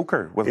was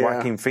Joker with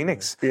Joaquin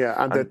Phoenix. Yeah,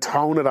 and the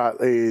tone of that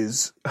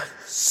is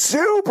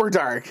super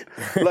dark.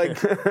 Like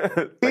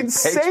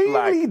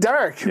insanely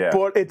dark. Yeah.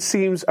 But it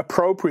seems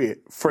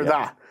appropriate for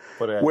that.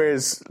 But,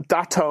 whereas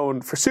that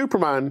tone for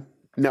Superman,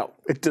 no,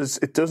 it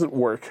doesn't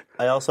work.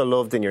 I also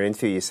loved in your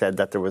interview you said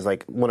that there was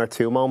like one or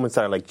two moments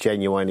that are like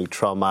genuinely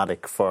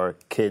traumatic for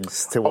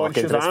kids to walk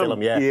into this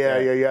film.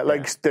 Yeah.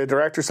 Like the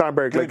director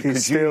Sandberg, like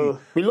he's still...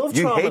 We love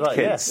hate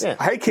kids.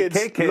 Yeah. Hate kids.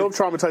 Love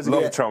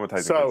traumatizing kids.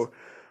 Traumatizing so, kids.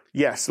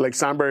 Yes, like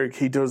Sandberg,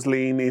 he does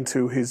lean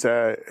into his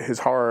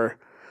horror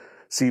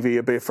CV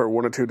a bit for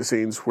one or two of the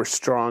scenes where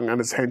Strong and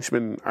his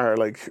henchmen are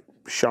like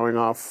showing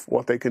off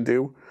what they can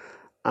do.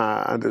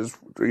 And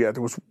there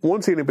was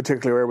one scene in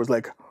particular where it was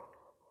like,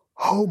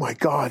 oh my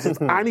God, if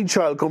any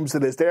child comes to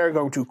this, they're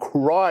going to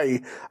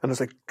cry. And it's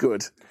like,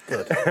 good.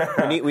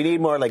 we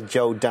need more like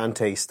Joe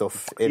Dante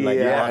stuff in like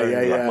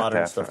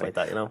modern stuff like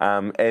that, you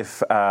know? If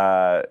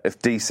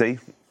DC,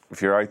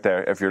 if you're out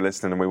there, if you're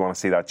listening and we want to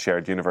see that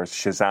shared universe,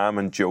 Shazam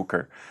and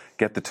Joker,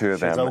 get the two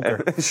of them.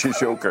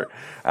 Joker.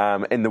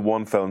 In the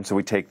one film. So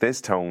we take this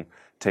tone,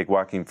 take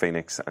Joaquin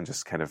Phoenix and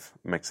just kind of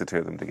mix the two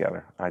of them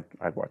together.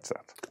 I'd watch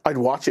that. I'd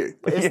watch it.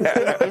 Isn't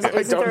there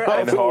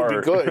it would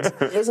be good.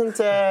 Isn't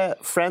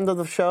friend of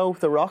the show,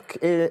 The Rock,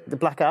 the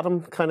Black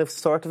Adam, kind of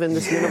sort of in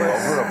this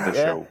universe? Lover of the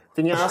show.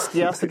 Didn't you ask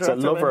the It's a director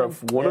lover about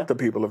of him? one of the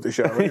people of the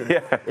show.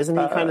 Isn't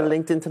he kind of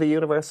linked into the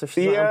universe of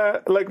Shazam? Yeah,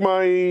 like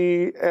my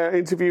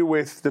interview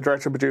with the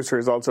director and producer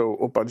is also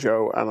up on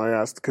Joe, and I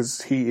asked,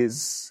 because he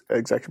is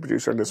executive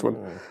producer on this one,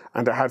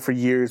 and there had for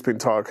years been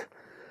talk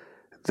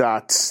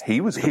that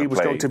he was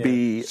going to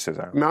be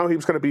Shazam. No, he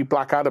was going to be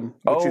Black Adam,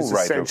 which is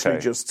essentially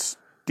just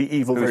the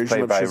evil Who was version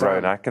played of by Shazam.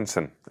 Rowan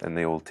Atkinson in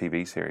the old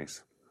TV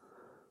series.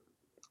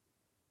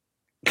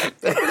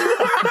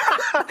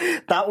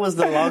 That was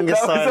the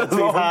longest silence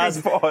we've had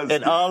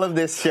in all of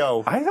this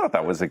show. I thought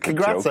that was a good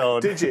Congrats, joke.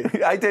 Owen. Did you?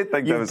 I did think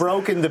that You've was...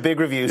 broken the big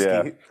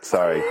Reviewski. Yeah,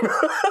 sorry.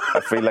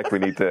 I feel like we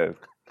need to...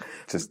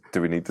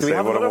 do we need to Do say we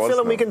have what it another was?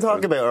 film we can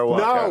talk about or what?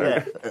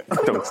 No.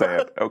 Don't say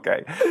it.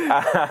 Okay.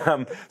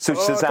 So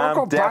Shazam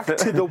don't go back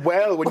to the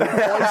well when you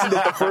poisoned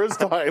it the first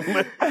time.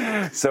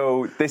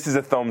 So this is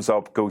a thumbs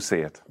up. Go see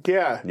it.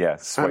 Yeah. Yeah,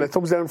 sweet. And a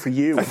thumbs down for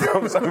you.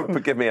 Thumbs up,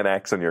 but give me an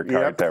X on your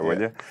card there,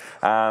 will you?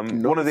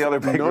 One of the other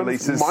big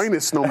releases...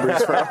 Minus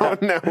numbers for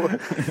that now.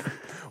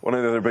 One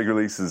of the other big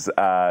releases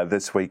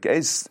this week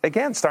is,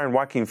 again, starring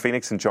Joaquin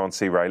Phoenix and John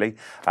C. Reilly.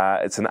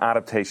 It's an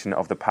adaptation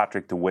of the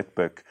Patrick DeWitt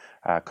book.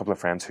 A couple of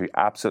friends who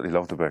absolutely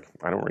love the book.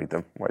 I don't read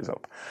them. Wise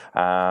up.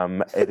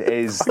 It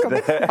is...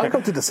 I'll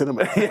come to the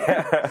cinema.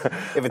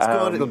 If it's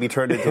good, it'll be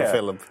turned into a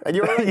film. And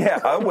you're right.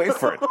 Yeah, I'll wait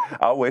for it.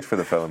 I'll wait for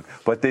the film.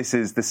 But this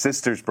is The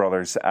Sisters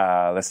Brothers.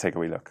 Let's take a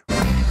wee look.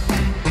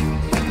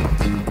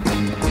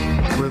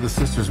 We're the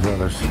Sisters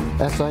Brothers.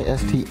 Sisters.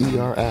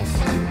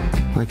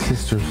 Like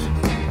sisters.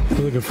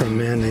 We're looking for a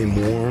man named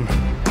Warm.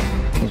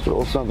 He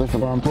stole something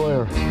from our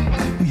employer.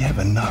 We have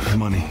enough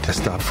money to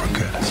stop for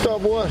good. Stop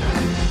what?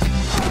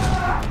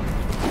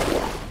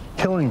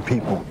 Killing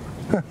people.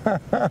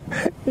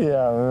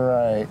 Yeah,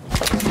 right.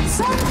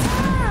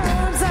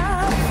 Sometimes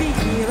I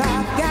feel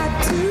I've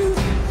got to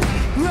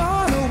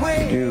run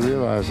away. Do you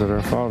realize that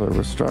our father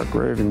was stark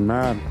raving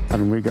mad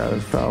and we got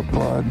his foul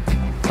blood?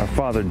 Our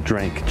father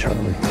drank,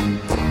 Charlie.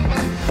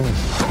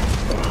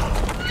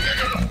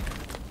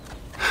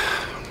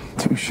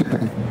 Touche.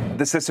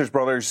 The Sisters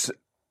Brothers,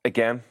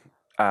 again,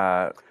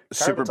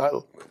 super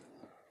title.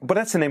 But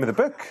that's the name of the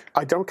book.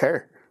 I don't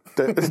care.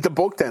 The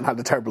book then had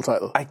a terrible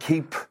title. I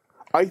keep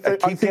I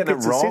think getting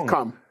it's it wrong. a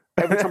sitcom.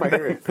 Every time I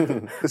hear it,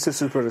 The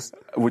Sisters Brothers.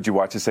 Would you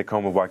watch a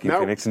sitcom with Joaquin No.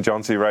 Phoenix and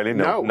John C. Reilly?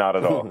 No, not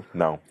at all.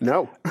 No.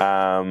 No.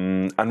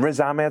 And Riz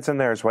Ahmed's in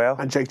there as well.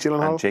 And Jake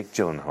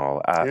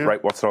Gyllenhaal.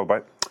 Right, what's it all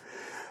about?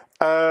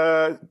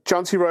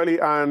 John C. Reilly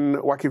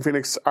and Joaquin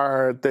Phoenix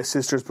are the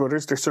Sisters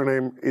Brothers. Their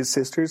surname is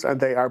Sisters, and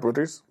they are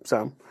brothers.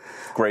 So,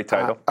 great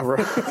title.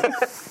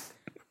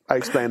 I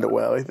explained it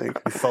well, I think.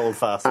 You fold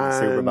fast and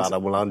super bad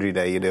on laundry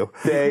day, you do.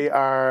 They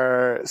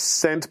are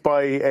sent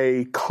by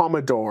a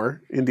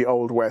Commodore in the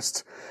Old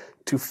West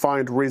to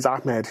find Riz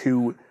Ahmed,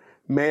 who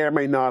may or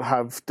may not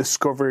have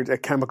discovered a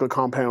chemical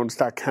compound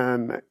that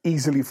can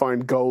easily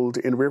find gold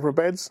in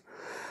riverbeds.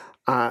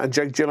 And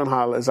Jake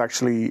Gyllenhaal is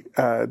actually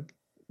the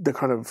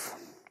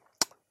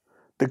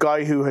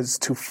guy who has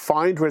to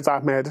find Riz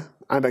Ahmed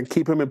and then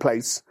keep him in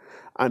place,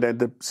 and then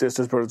the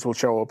Sisters Brothers will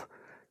show up,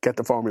 get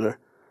the formula,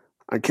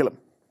 and kill him.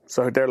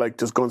 So they're like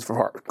just guns for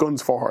her.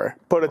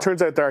 But it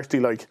turns out they're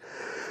actually like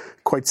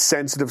quite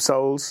sensitive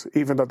souls,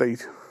 even though I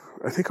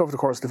think over the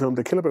course of the film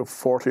they kill about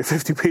 40 or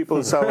 50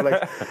 people. So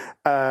like,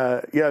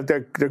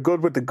 they're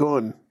good with the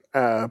gun,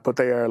 but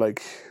they are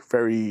like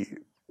very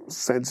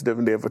sensitive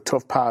and they have a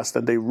tough past,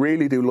 and they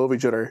really do love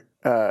each other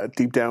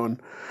deep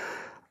down.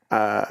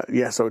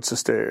 So it's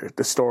just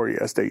the story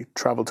as they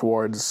travel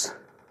towards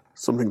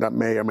something that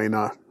may or may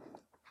not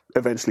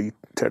eventually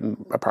tear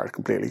them apart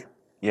completely.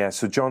 Yeah,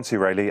 so John C.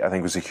 Reilly, I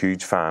think, was a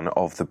huge fan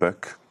of the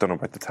book. Don't know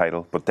about the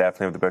title, but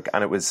definitely of the book.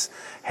 And it was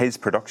his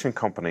production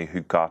company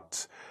who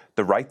got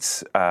the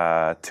rights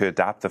to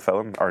adapt the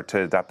film, or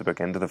to adapt the book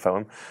into the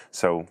film.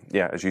 So,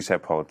 yeah, as you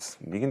said, Paul,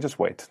 you can just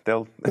wait.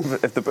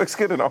 If the book's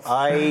good enough,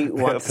 I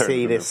want to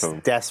see this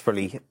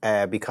desperately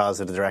because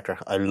of the director.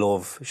 I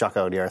love Jacques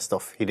Audiard's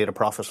stuff. He did A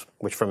Prophet,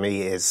 which for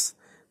me is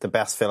the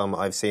best film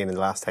I've seen in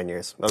the last 10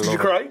 years. Did you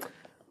cry?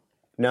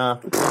 No.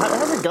 I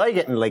have a guy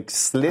getting like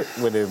slit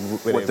with the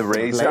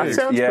razor. That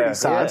sounds pretty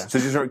sad. So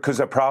just because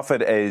A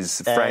Prophet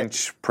is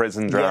French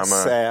prison drama.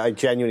 Yes, I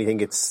genuinely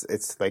think it's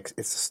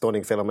a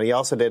stunning film. And he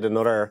also did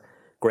another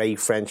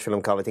great French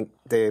film called, I think,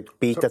 The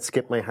Beat That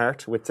Skipped My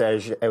Heart with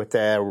Romain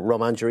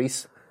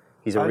Duris.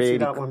 He's a really,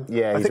 that one.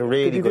 Yeah, he's a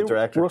really good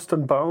director. Rust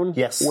and Bone.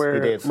 Yes, where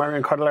he did.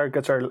 Marion Cotillard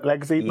gets her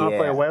legs eaten off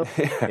by a whale.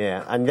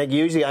 Yeah, and like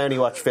usually I only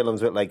watch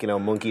films with like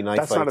monkey knife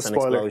That's fights not and a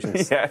spoiler.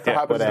 explosions. That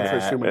happens in the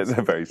first 2 minutes. It's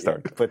the very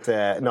start. But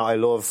no, I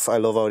love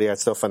Audiard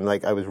stuff, and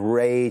like I was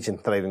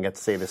raging that I didn't get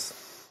to see this.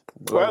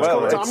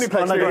 Well, it's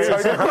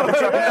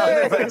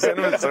Omniplex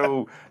cinema,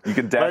 so you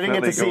can definitely I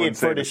didn't get to see go it and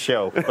for this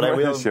show, but I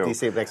will see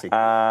it next week.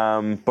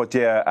 But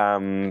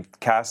yeah,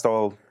 cast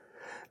all.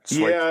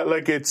 Sweet. Yeah,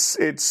 like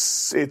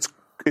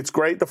it's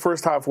great. The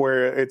first half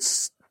where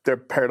it's they're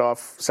paired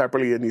off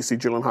separately, and you see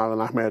Gyllenhaal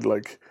and Ahmed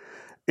like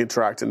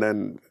interact, and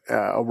then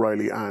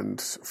O'Reilly and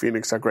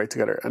Phoenix are great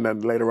together. And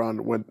then later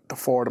on, when the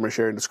four of them are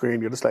sharing the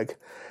screen, you're just like,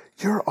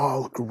 you're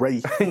all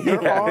great.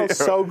 You're all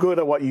so good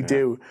at what you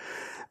do.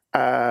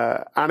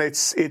 And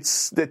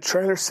it's the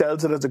trailer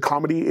sells it as a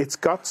comedy. It's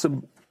got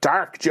some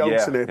dark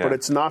jokes in it, but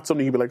it's not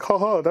something you'd be like,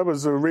 ha, that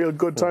was a real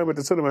good time at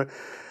the cinema.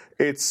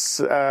 It's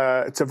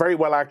a very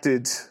well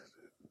acted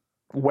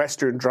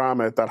Western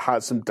drama that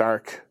has some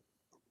dark,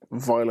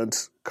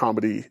 violent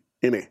comedy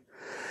in it.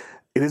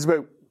 It is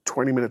about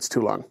 20 minutes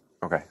too long.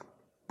 Okay.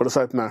 But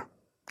aside from that,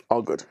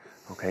 all good.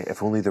 Okay,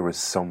 if only there was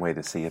some way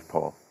to see it,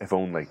 Paul. If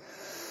only.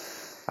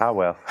 Ah,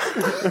 well.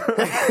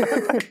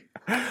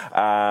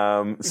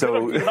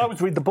 So you can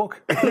always read the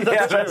book.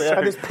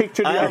 I just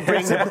pictured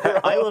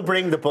I will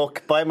bring the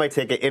book, buy my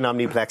ticket in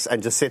Omniplex,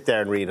 and just sit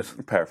there and read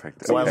it.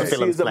 Perfect. While the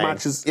film's playing.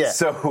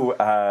 So,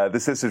 The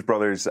Sisters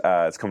Brothers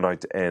is coming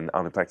out in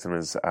Omniplex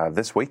cinemas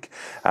this week.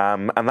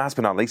 And last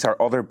but not least,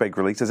 our other big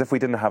release, as if we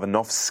didn't have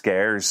enough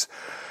scares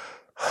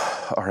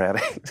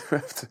already.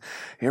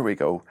 Here we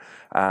go.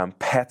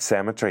 Pet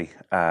Sematary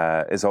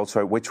is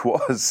also out, which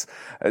was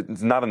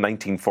not a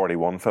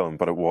 1941 film,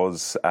 but it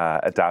was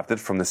adapted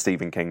from the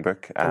Stephen King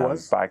book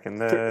back in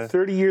the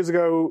 30 years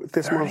ago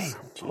this month.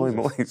 Holy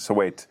moly! So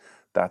wait,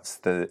 that's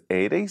the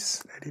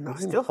 80s. 89.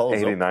 Still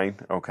holds 89.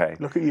 Up. Okay.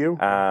 Look at you.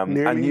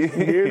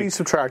 Nearly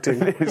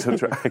subtracting.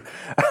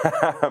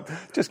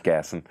 Just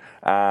guessing.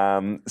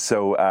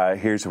 So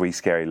here's a wee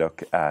scary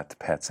look at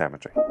Pet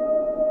Sematary.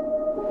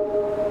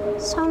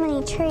 So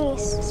many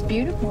trees. It's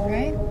beautiful,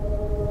 right?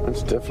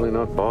 It's definitely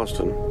not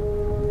Boston.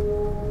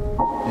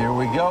 Here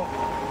we go.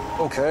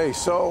 Okay,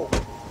 so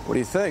what do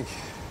you think?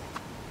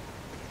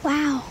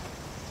 Wow.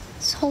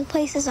 This whole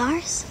place is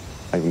ours?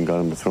 I even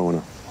got him to throw in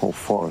a whole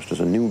forest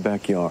as a new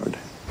backyard.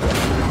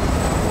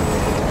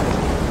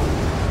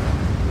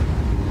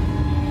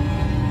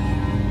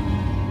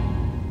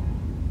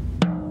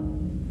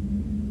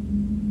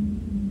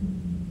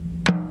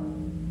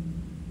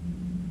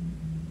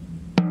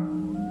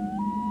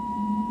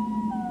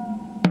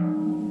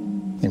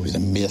 It was a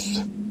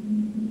myth.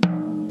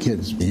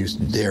 Kids used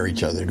to dare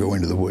each other to go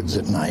into the woods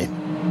at night.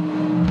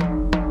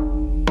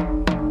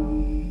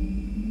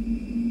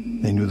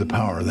 They knew the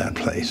power of that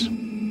place.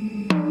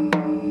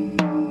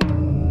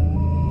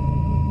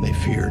 They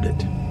feared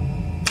it.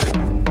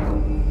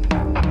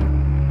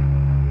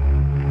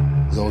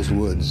 Those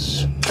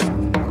woods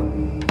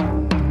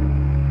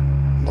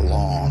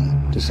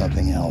belong to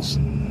something else.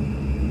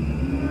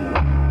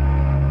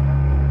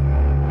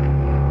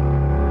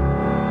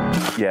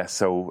 Yeah,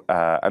 so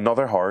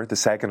another horror, the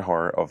second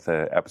horror of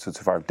the episode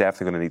so far. I'm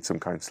definitely going to need some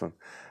counselling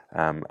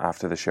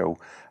after the show.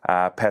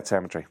 Pet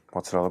Sematary,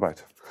 what's it all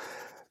about?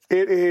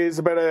 It is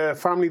about a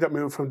family that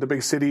moved from the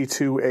big city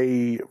to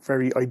a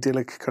very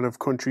idyllic kind of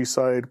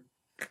countryside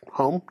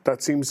home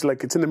that seems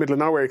like it's in the middle of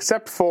nowhere,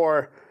 except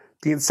for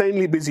the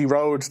insanely busy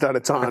road that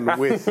it's on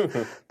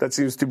that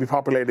seems to be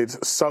populated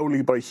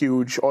solely by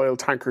huge oil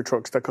tanker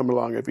trucks that come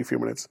along every few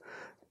minutes.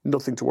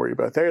 Nothing to worry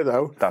about there,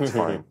 though. That's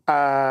fine.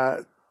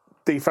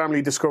 The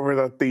family discover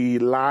that the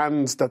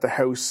land that the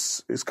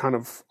house is kind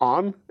of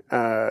on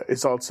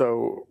is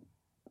also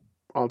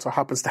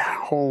happens to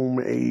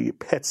home a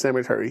pet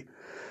cemetery,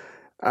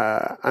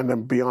 and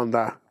then beyond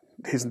that,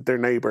 their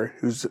neighbour,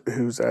 who's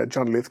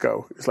John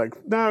Lithgow, is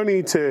like, no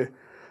need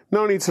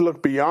to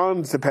look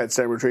beyond the pet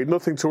cemetery.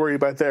 Nothing to worry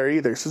about there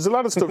either. So there's a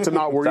lot of stuff to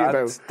not worry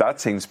about.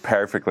 That seems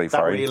perfectly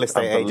fine. That real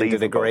estate agent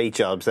did a great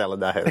job selling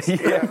that house.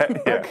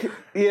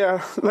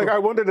 Like I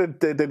wondered,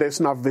 did they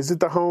just not visit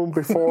the home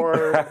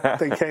before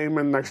they came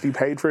and actually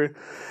paid for it?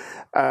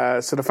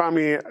 So the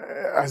family,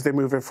 as they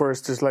move in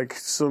first, there's like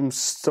some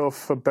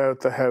stuff about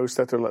the house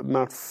that they're like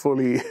not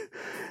fully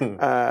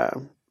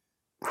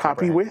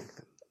happy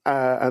with.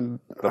 And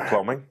the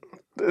plumbing?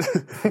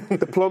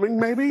 The plumbing,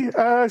 maybe?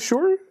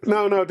 Sure.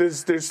 No,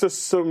 there's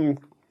just some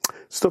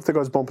stuff that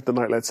goes bump in the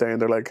night, let's say, and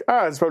they're like,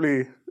 it's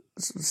probably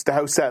it's the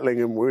house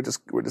settling and we're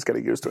just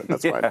getting used to it.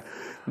 That's fine.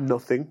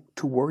 Nothing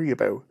to worry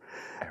about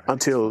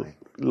until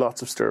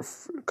lots of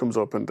stuff comes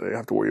up and they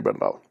have to worry about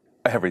it all.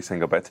 Every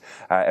single bit.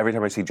 Every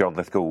time I see John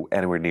Lithgow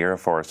anywhere near a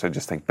forest, I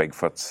just think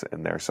Bigfoot's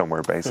in there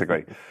somewhere,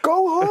 basically.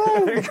 Go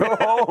home! Go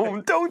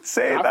home! Don't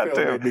say that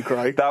to him. Made me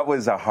cry. That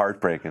was a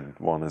heartbreaking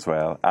one as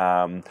well.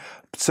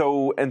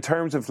 So in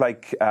terms of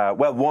like,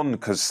 one,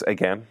 because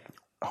again,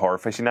 horror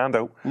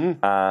aficionado,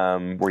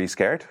 were you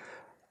scared?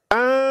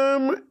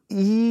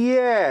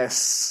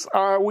 Yes.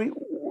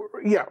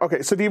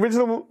 Okay, so the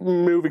original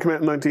movie came out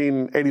in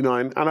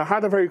 1989, and it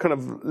had a very kind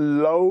of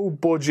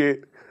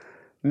low-budget,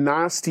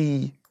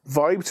 nasty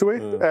vibe to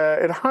it.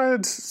 It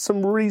had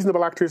some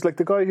reasonable actors, like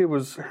the guy who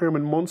was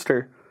Herman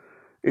Munster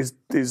is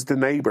the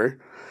neighbour,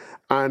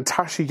 and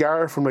Tasha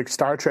Yar from like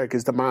Star Trek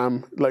is the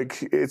mom.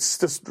 Like it's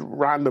just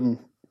random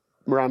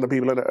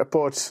people in it,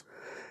 but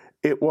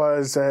it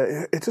was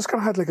it just kind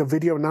of had like a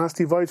video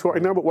nasty vibe to it. I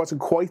know it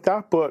wasn't quite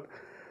that, but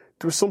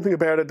there was something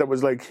about it that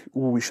was like,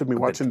 we shouldn't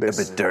be watching this.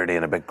 A bit dirty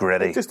and a bit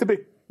gritty. Just a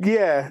bit,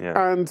 yeah.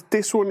 And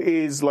this one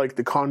is like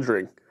The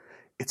Conjuring.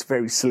 it's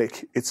very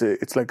slick. It's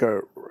like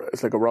a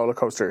roller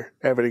coaster.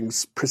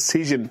 Everything's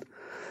precision.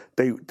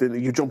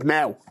 You jump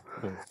now.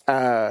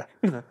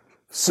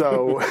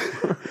 So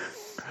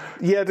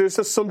yeah, there's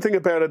just something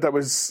about it that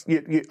was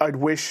I'd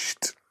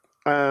wished.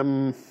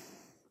 The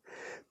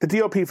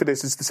DOP for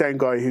this is the same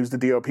guy who's the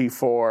DOP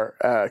for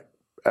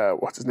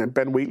what's his name,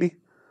 Ben Wheatley.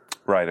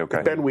 Right. Okay.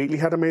 If Ben Wheatley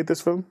had made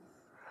this film,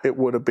 it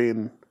would have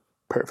been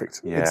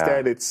perfect. Yeah.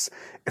 Instead, it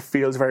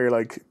feels very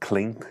like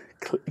clean.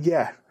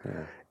 Yeah.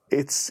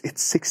 It's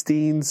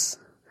 16s.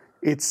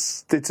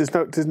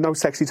 There's no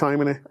sexy time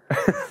in it.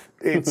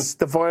 It's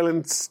the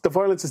violence. The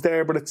violence is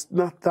there, but it's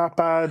not that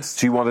bad.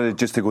 So you wanted it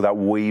just to go that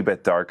wee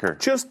bit darker.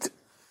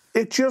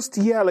 Like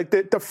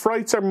the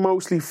frights are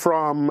mostly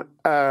from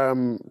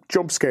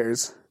jump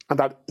scares and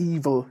that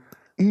evil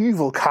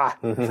cat.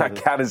 That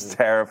cat is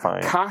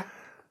terrifying.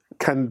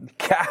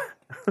 Cat.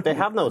 They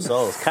have no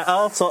souls.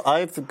 Also,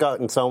 I've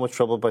gotten so much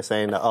trouble by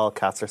saying that all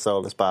cats are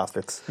soulless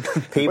bastards.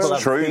 People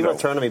have turned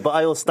on me, but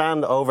I will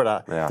stand over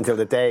that until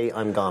the day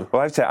I'm gone.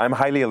 Well, I'd say I'm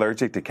highly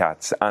allergic to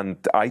cats, and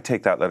I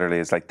take that literally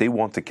as like they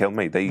want to kill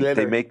me.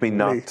 They make me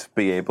not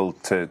be able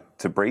to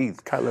breathe.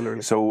 Cat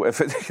literally. So if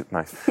it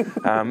nice,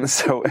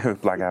 so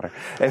Blackadder.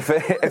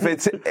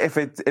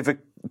 If it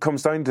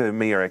comes down to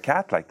me or a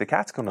cat, like the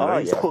cat's going to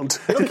lose.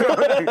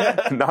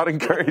 Not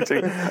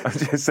encouraging. I'm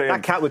just saying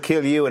that cat would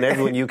kill you and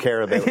everyone you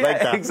care about. Like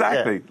that.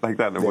 Exactly, like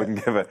that. And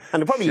wouldn't give a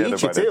and they'll probably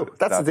eat you too.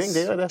 That's the thing,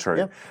 dude.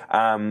 True.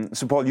 Yeah.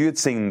 So Paul, you had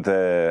seen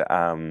the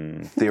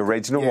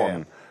original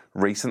one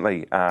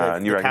recently,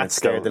 and you the cat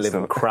scared the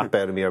living crap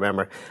out of me. I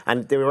remember,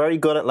 and they were very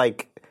good at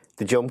like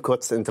the jump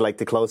cuts into like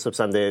the close-ups,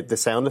 and the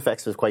sound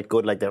effects was quite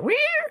good. Like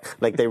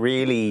they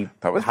really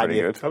that was pretty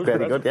good.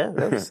 Very good, yeah.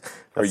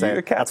 Are you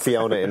a cat? That's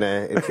Fiona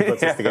in She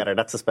Puts Us Together.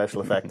 That's a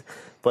special effect.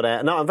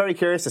 But no, I'm very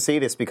curious to see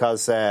this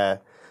because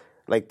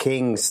like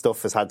King's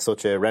stuff has had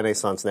such a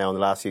renaissance now in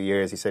the last few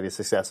years. You say the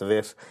success of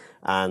it,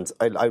 and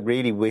I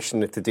really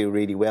wishing it to do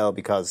really well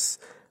because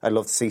I'd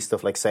love to see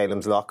stuff like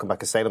Salem's Lot come back.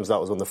 Because Salem's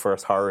Lot was one of the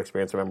first horror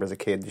experiences I remember as a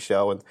kid. The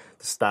show and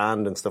the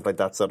Stand and stuff like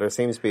that. So there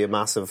seems to be a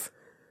massive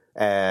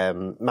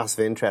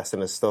interest in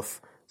his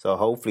stuff. So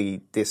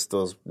hopefully this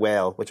does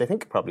well, which I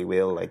think it probably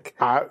will. Like,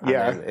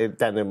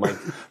 then it might.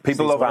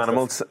 People love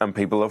animals and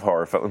people love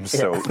horror films.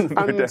 So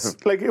and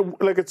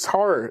it's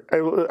horror,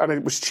 and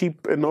it was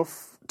cheap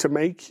enough to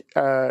make.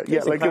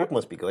 Clark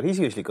must be good. He's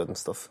usually good and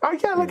stuff. Oh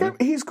yeah,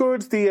 he's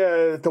good.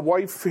 The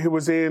wife who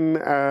was in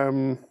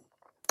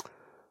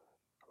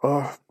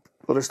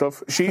other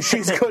stuff.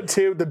 She's good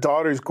too. The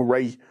daughter's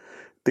great.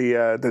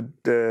 Well,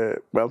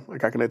 I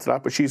can't get into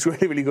that, but she's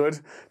really, really good.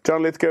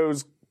 John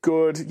Lithgow's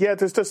good. Yeah,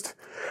 there's just.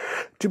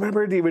 Do you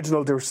remember the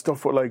original? There was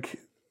stuff with like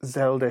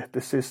Zelda, the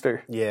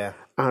sister. Yeah.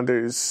 And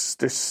there's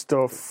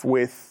stuff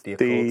with the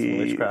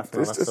witchcraft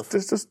and all that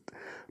stuff.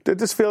 They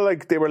just feel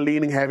like they were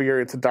leaning heavier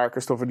into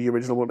darker stuff in the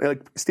original one.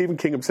 Like Stephen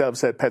King himself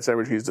said, Pet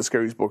Sematary is the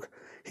scariest book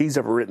he's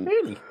ever written.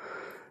 Really?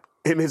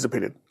 In his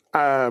opinion.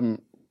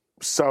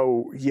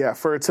 So yeah,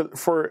 for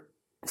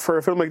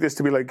a film like this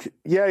to be like,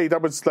 yeah,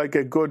 that was like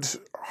a good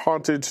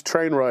haunted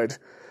train ride,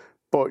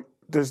 but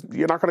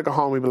you're not going to go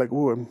home and be like,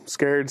 ooh, I'm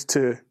scared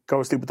to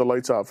go sleep with the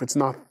lights off. It's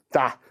not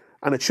that,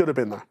 and it should have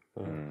been that.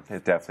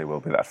 It definitely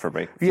will be that for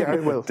me. Yeah,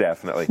 it will.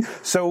 Definitely.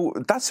 So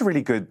that's a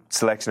really good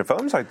selection of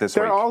films out this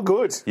week. They're all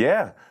good.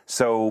 Yeah.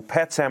 So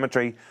Pet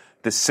Sematary,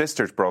 The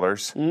Sisters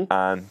Brothers,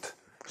 and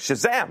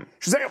Shazam.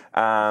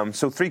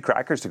 So 3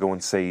 crackers to go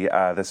and see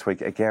this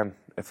week. Again,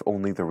 if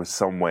only there was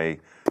some way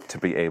to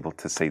be able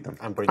to see them.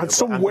 And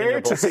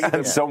somewhere to see them.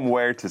 And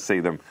somewhere to see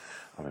them.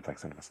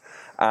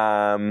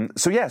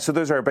 So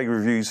those are our big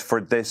reviews for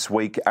this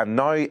week, and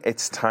now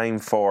it's time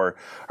for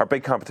our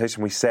big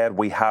competition. We said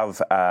we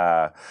have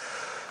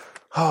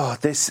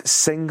this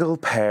single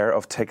pair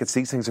of tickets.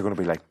 These things are going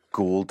to be like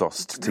gold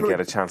dust to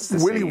get a chance to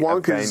Willy see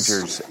Wonka's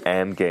Avengers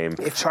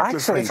Endgame.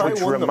 Actually, if I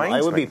won them,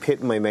 I would be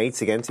pitting my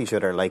mates against each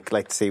other, like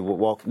to see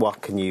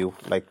what can you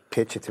like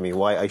pitch it to me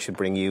why I should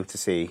bring you to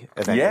see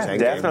Avengers Endgame.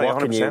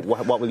 Definitely.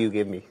 What will you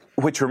give me?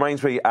 Which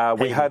reminds me,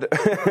 we had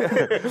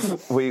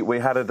we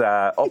had it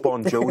up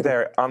on Joe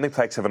there.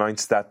 Omniplex have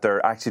announced that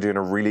they're actually doing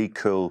a really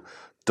cool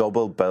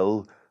double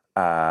bill.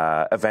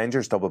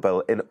 Avengers double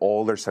bill in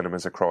all their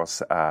cinemas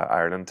across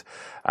Ireland,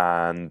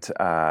 and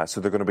so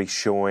they're going to be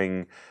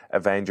showing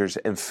Avengers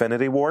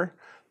Infinity War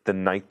the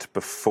night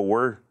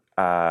before.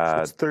 So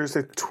it's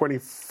Thursday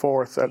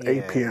 24th at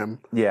 8 p.m.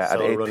 Yeah,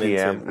 at 8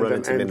 p.m. Run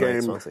into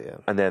midnight,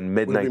 and then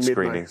midnight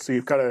screening. So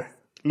you've got a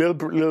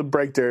little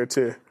break there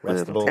to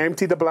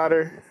empty the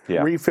bladder,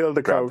 refill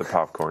the grab Coke, the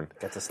popcorn,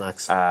 get the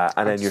snacks,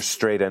 and then you're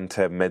straight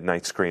into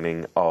midnight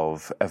screening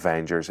of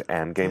Avengers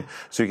Endgame.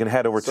 So you can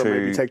head over to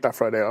maybe take that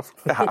Friday off.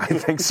 I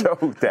think so,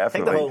 definitely.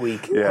 Take the whole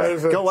week. Yeah,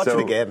 go watch it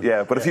again.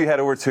 Yeah, but if you head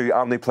over to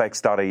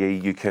omniplex.ie,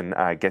 you can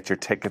get your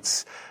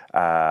tickets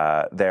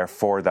there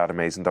for that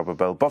amazing double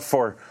bill. But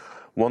for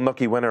one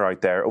lucky winner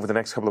out there. Over the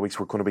next couple of weeks,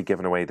 we're going to be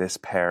giving away this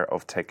pair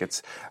of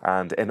tickets.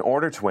 And in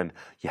order to win,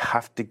 you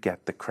have to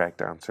get the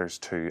correct answers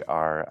to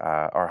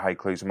our high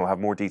clues. And we'll have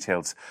more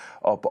details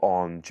up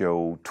on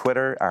Joe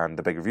Twitter and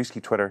the Big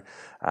Reviewski Twitter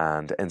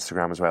and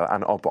Instagram as well,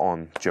 and up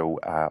on Joe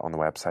on the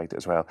website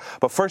as well.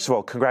 But first of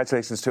all,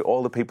 congratulations to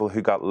all the people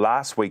who got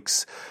last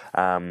week's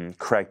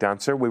correct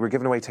answer. We were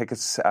giving away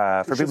tickets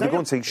for people to go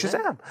and see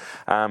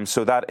Shazam.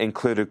 So that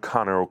included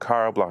Conor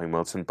O'Carroll, Blocking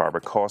Wilson,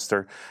 Barbara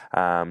Coster.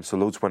 So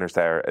loads of winners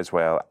there as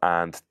well.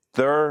 And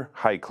their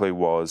high clue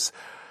was,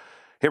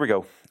 here we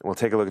go, we'll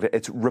take a look at it.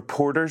 It's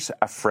reporters,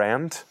 a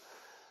friend,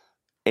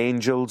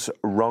 angels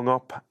rung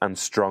up and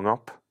strung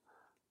up,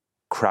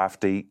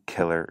 crafty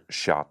killer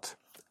shot.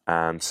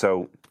 And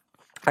so,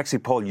 actually,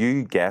 Paul,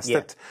 you guessed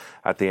it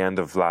at the end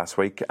of last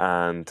week,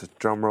 and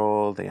drum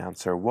roll, the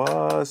answer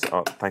was,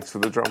 thanks for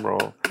the drum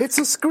roll. It's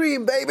a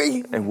Scream,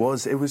 baby. It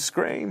was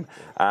Scream.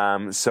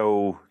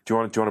 So do you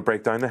want to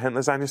break down the hint,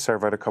 Lasagna?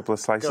 Serve out a couple of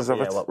slices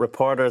of it. Well,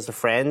 reporter is a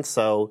friend,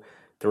 so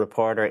the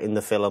reporter in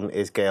the film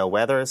is Gail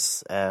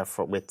Weathers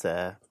with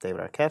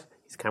David Arquette.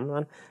 He's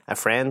cameraman. A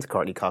friend,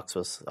 Courtney Cox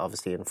was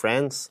obviously in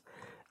Friends.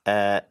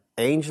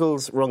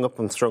 Angels rung up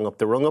and strung up.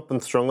 The rung up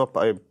and strung up,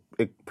 I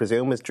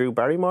presume, is Drew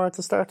Barrymore at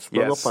the start.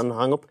 Rung up and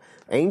hung up.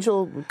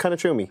 Angel kind of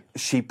threw me.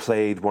 She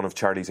played one of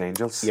Charlie's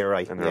Angels. You're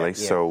right. In the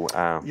release, so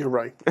you're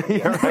right.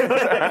 You're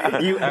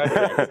right. You are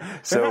right.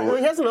 So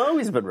he hasn't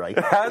always been right.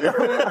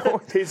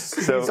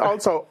 He's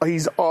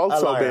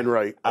also been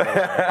right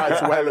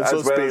as well as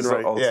us being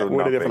right.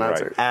 With a different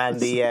answer. And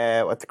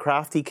the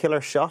crafty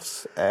killer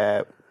shot.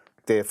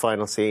 The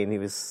final scene, he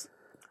was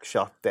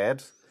shot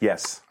dead.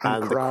 Yes.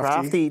 And the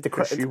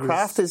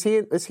Craft, is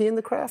he in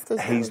the Craft?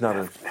 He's not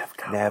Nev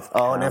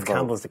Campbell. Nev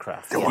Campbell's the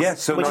Craft. Yeah,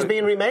 so which is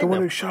being remade. The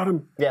one who shot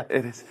him. Yeah.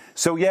 It is.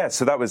 So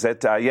that was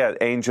it.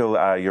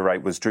 Angel, you're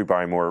right, was Drew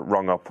Barrymore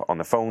rung up on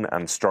the phone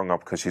and strung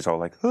up because she's all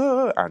like,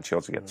 and she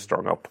also gets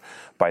strung up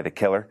by the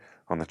killer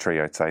on the tree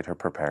outside her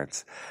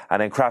parents.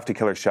 And then crafty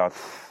killer shot,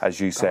 as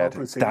you said,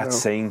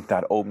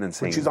 that opening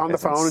scene. When she's on the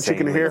phone and she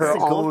can hear her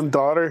own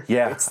daughter.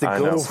 Yeah, it's the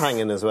guns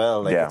hanging as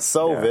well. It's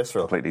so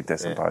visceral. Completely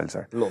disembows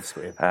her. Love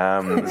Scream.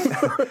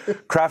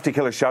 Crafty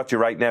killer shot,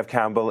 you're right, Nev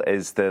Campbell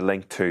is the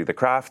link to the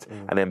Craft.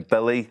 And then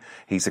Billy,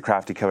 he's the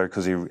crafty killer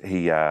because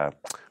he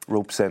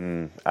ropes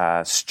in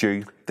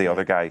Stu, the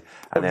other guy,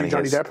 and then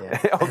Johnny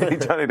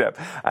Depp,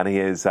 and he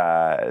is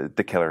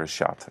the killer is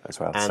shot as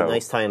well. And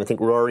nice time. I think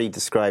Rory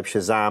described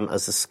Shazam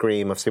as the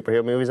Scream of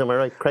superhero movies. Am I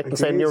right? Correct in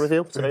saying in your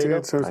review? So there you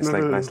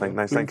go.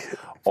 Nice link.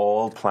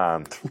 All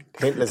planned.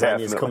 Hint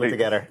lasagna's coming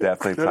together.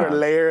 Definitely another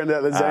layer in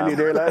that lasagna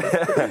there,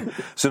 lad.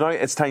 So now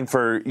it's time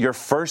for your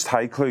first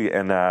high clue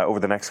in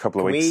over the next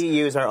couple of weeks. We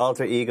use our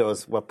alter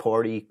egos. What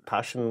Porty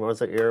Passion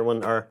was it? Your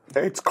one or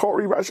it's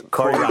Corey Ration.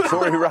 Corey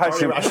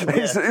Ration.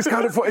 He's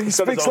got a he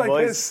speaks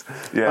like this.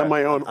 Yeah. And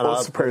my own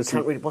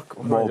person.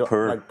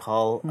 Like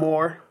Paul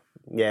Moore.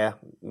 Yeah.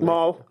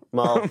 Maul.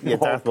 Yeah,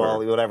 Darth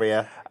Maul, whatever,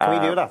 yeah. Can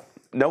we do that?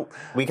 No.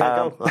 We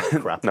can't go? Oh,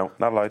 crap. No,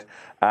 not allowed.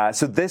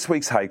 So this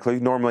week's high clue,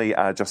 normally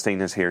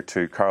Justine is here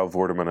to Carl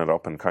Vorderman it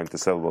up and count the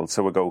syllables.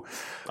 So we'll go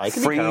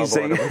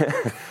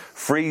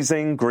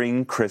freezing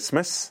green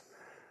Christmas,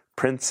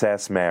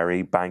 Princess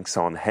Mary banks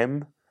on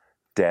him,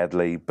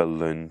 deadly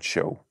balloon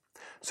show.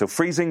 So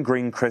freezing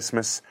green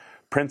Christmas,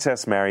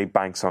 Princess Mary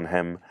banks on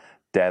him,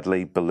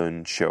 deadly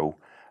balloon show.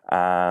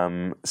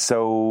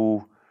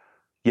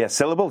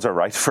 Syllables are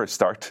right for a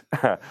start.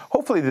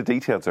 Hopefully the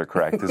details are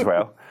correct as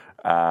well.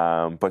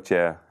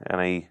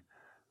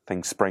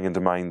 Anything springing to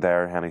mind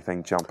there?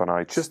 Anything jumping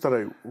out? Just that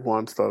I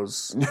want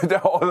those.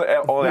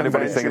 all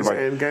anybody's thinking about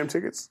Endgame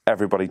tickets.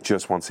 Everybody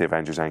just wants the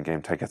Avengers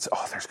Endgame tickets.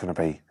 Oh, there's going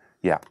to be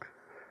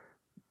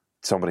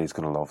somebody's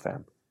going to love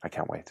them. I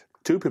can't wait.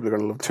 Two people are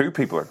going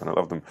to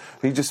love them.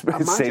 You just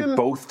save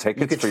both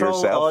tickets you could for throw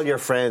yourself. All your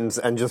friends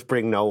and just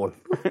bring no one.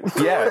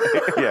 yeah,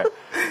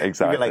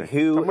 exactly. You're like,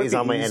 who is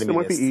on my enemy list? It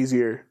might be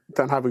easier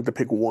than having to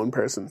pick one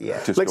person.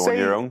 Yeah, just go on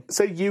your own.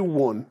 Say you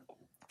won.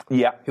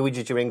 Yeah. Who would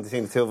you bring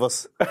between the two of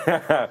us?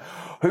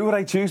 Who would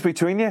I choose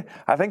between you?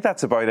 I think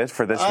that's about it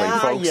for this week,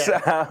 folks.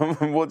 Yeah.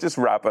 We'll just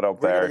wrap it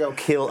up there. We're going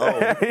to go kill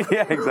Owen.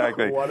 Yeah,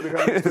 exactly.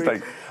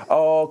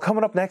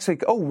 Coming up next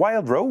week,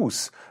 Wild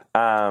Rose,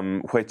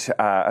 which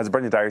has a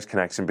brilliant Irish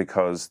connection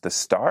because the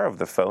star of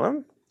the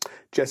film,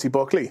 Jessie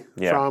Buckley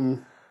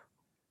from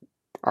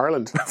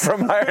Ireland.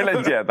 From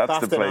Ireland, yeah, that's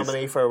BAFTA the place.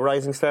 nominee for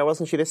Rising Star,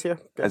 wasn't she, this year?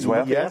 As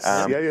well? Yes.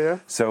 Yeah.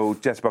 So,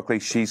 Jessie Buckley,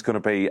 she's going to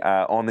be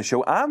on the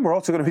show. And we're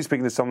also going to be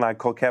speaking to some lad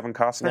called Kevin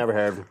Costner. Never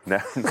heard of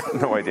him.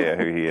 No idea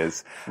who he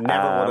is.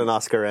 Never won an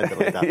Oscar or anything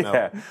like that, no.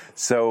 Yeah.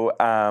 So,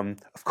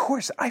 of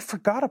course, I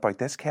forgot about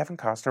this. Kevin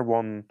Costner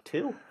won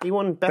 2. He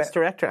won Best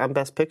Director and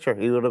Best Picture.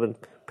 He would have been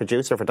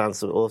producer for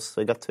Dances with Us,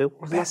 so he got 2.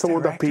 Was that the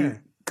one that beat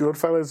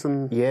Goodfellas?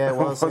 Yeah, it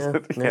was.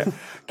 Yeah.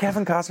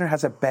 Kevin Costner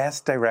has a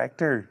Best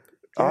Director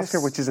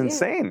Oscar, which is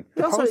insane.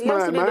 He also did,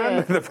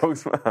 The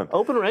Postman.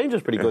 Open Range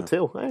is pretty good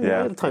too. I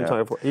had time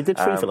for it. He did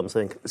 3 films, I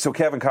think. So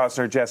Kevin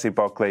Costner, Jesse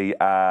Buckley,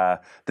 the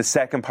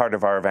second part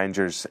of our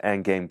Avengers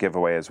Endgame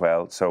giveaway as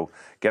well. So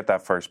get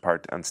that first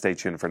part and stay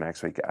tuned for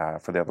next week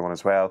for the other one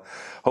as well.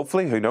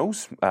 Hopefully, who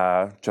knows,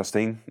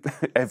 Justine,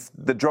 if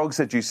the drugs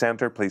that you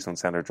sent her, please don't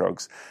send her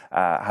drugs,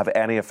 have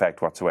any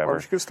effect whatsoever. Or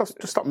just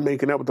stop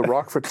making out with The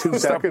Rock for 2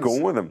 seconds. Stop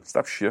going with him.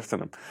 Stop shifting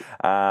him.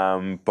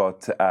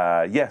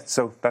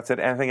 So that's it.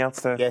 Anything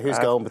else to who's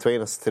going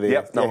between us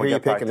today? We'll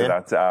get back to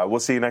that. We'll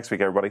see you next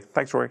week, everybody.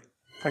 Thanks, Rory.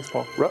 Thanks,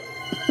 Paul.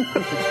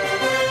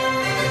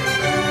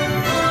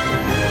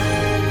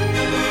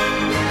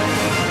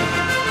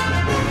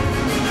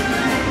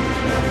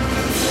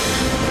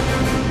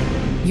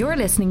 You're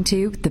listening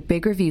to The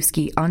Big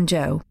Reviewski on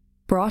Joe,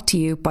 brought to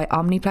you by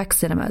Omniplex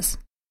Cinemas.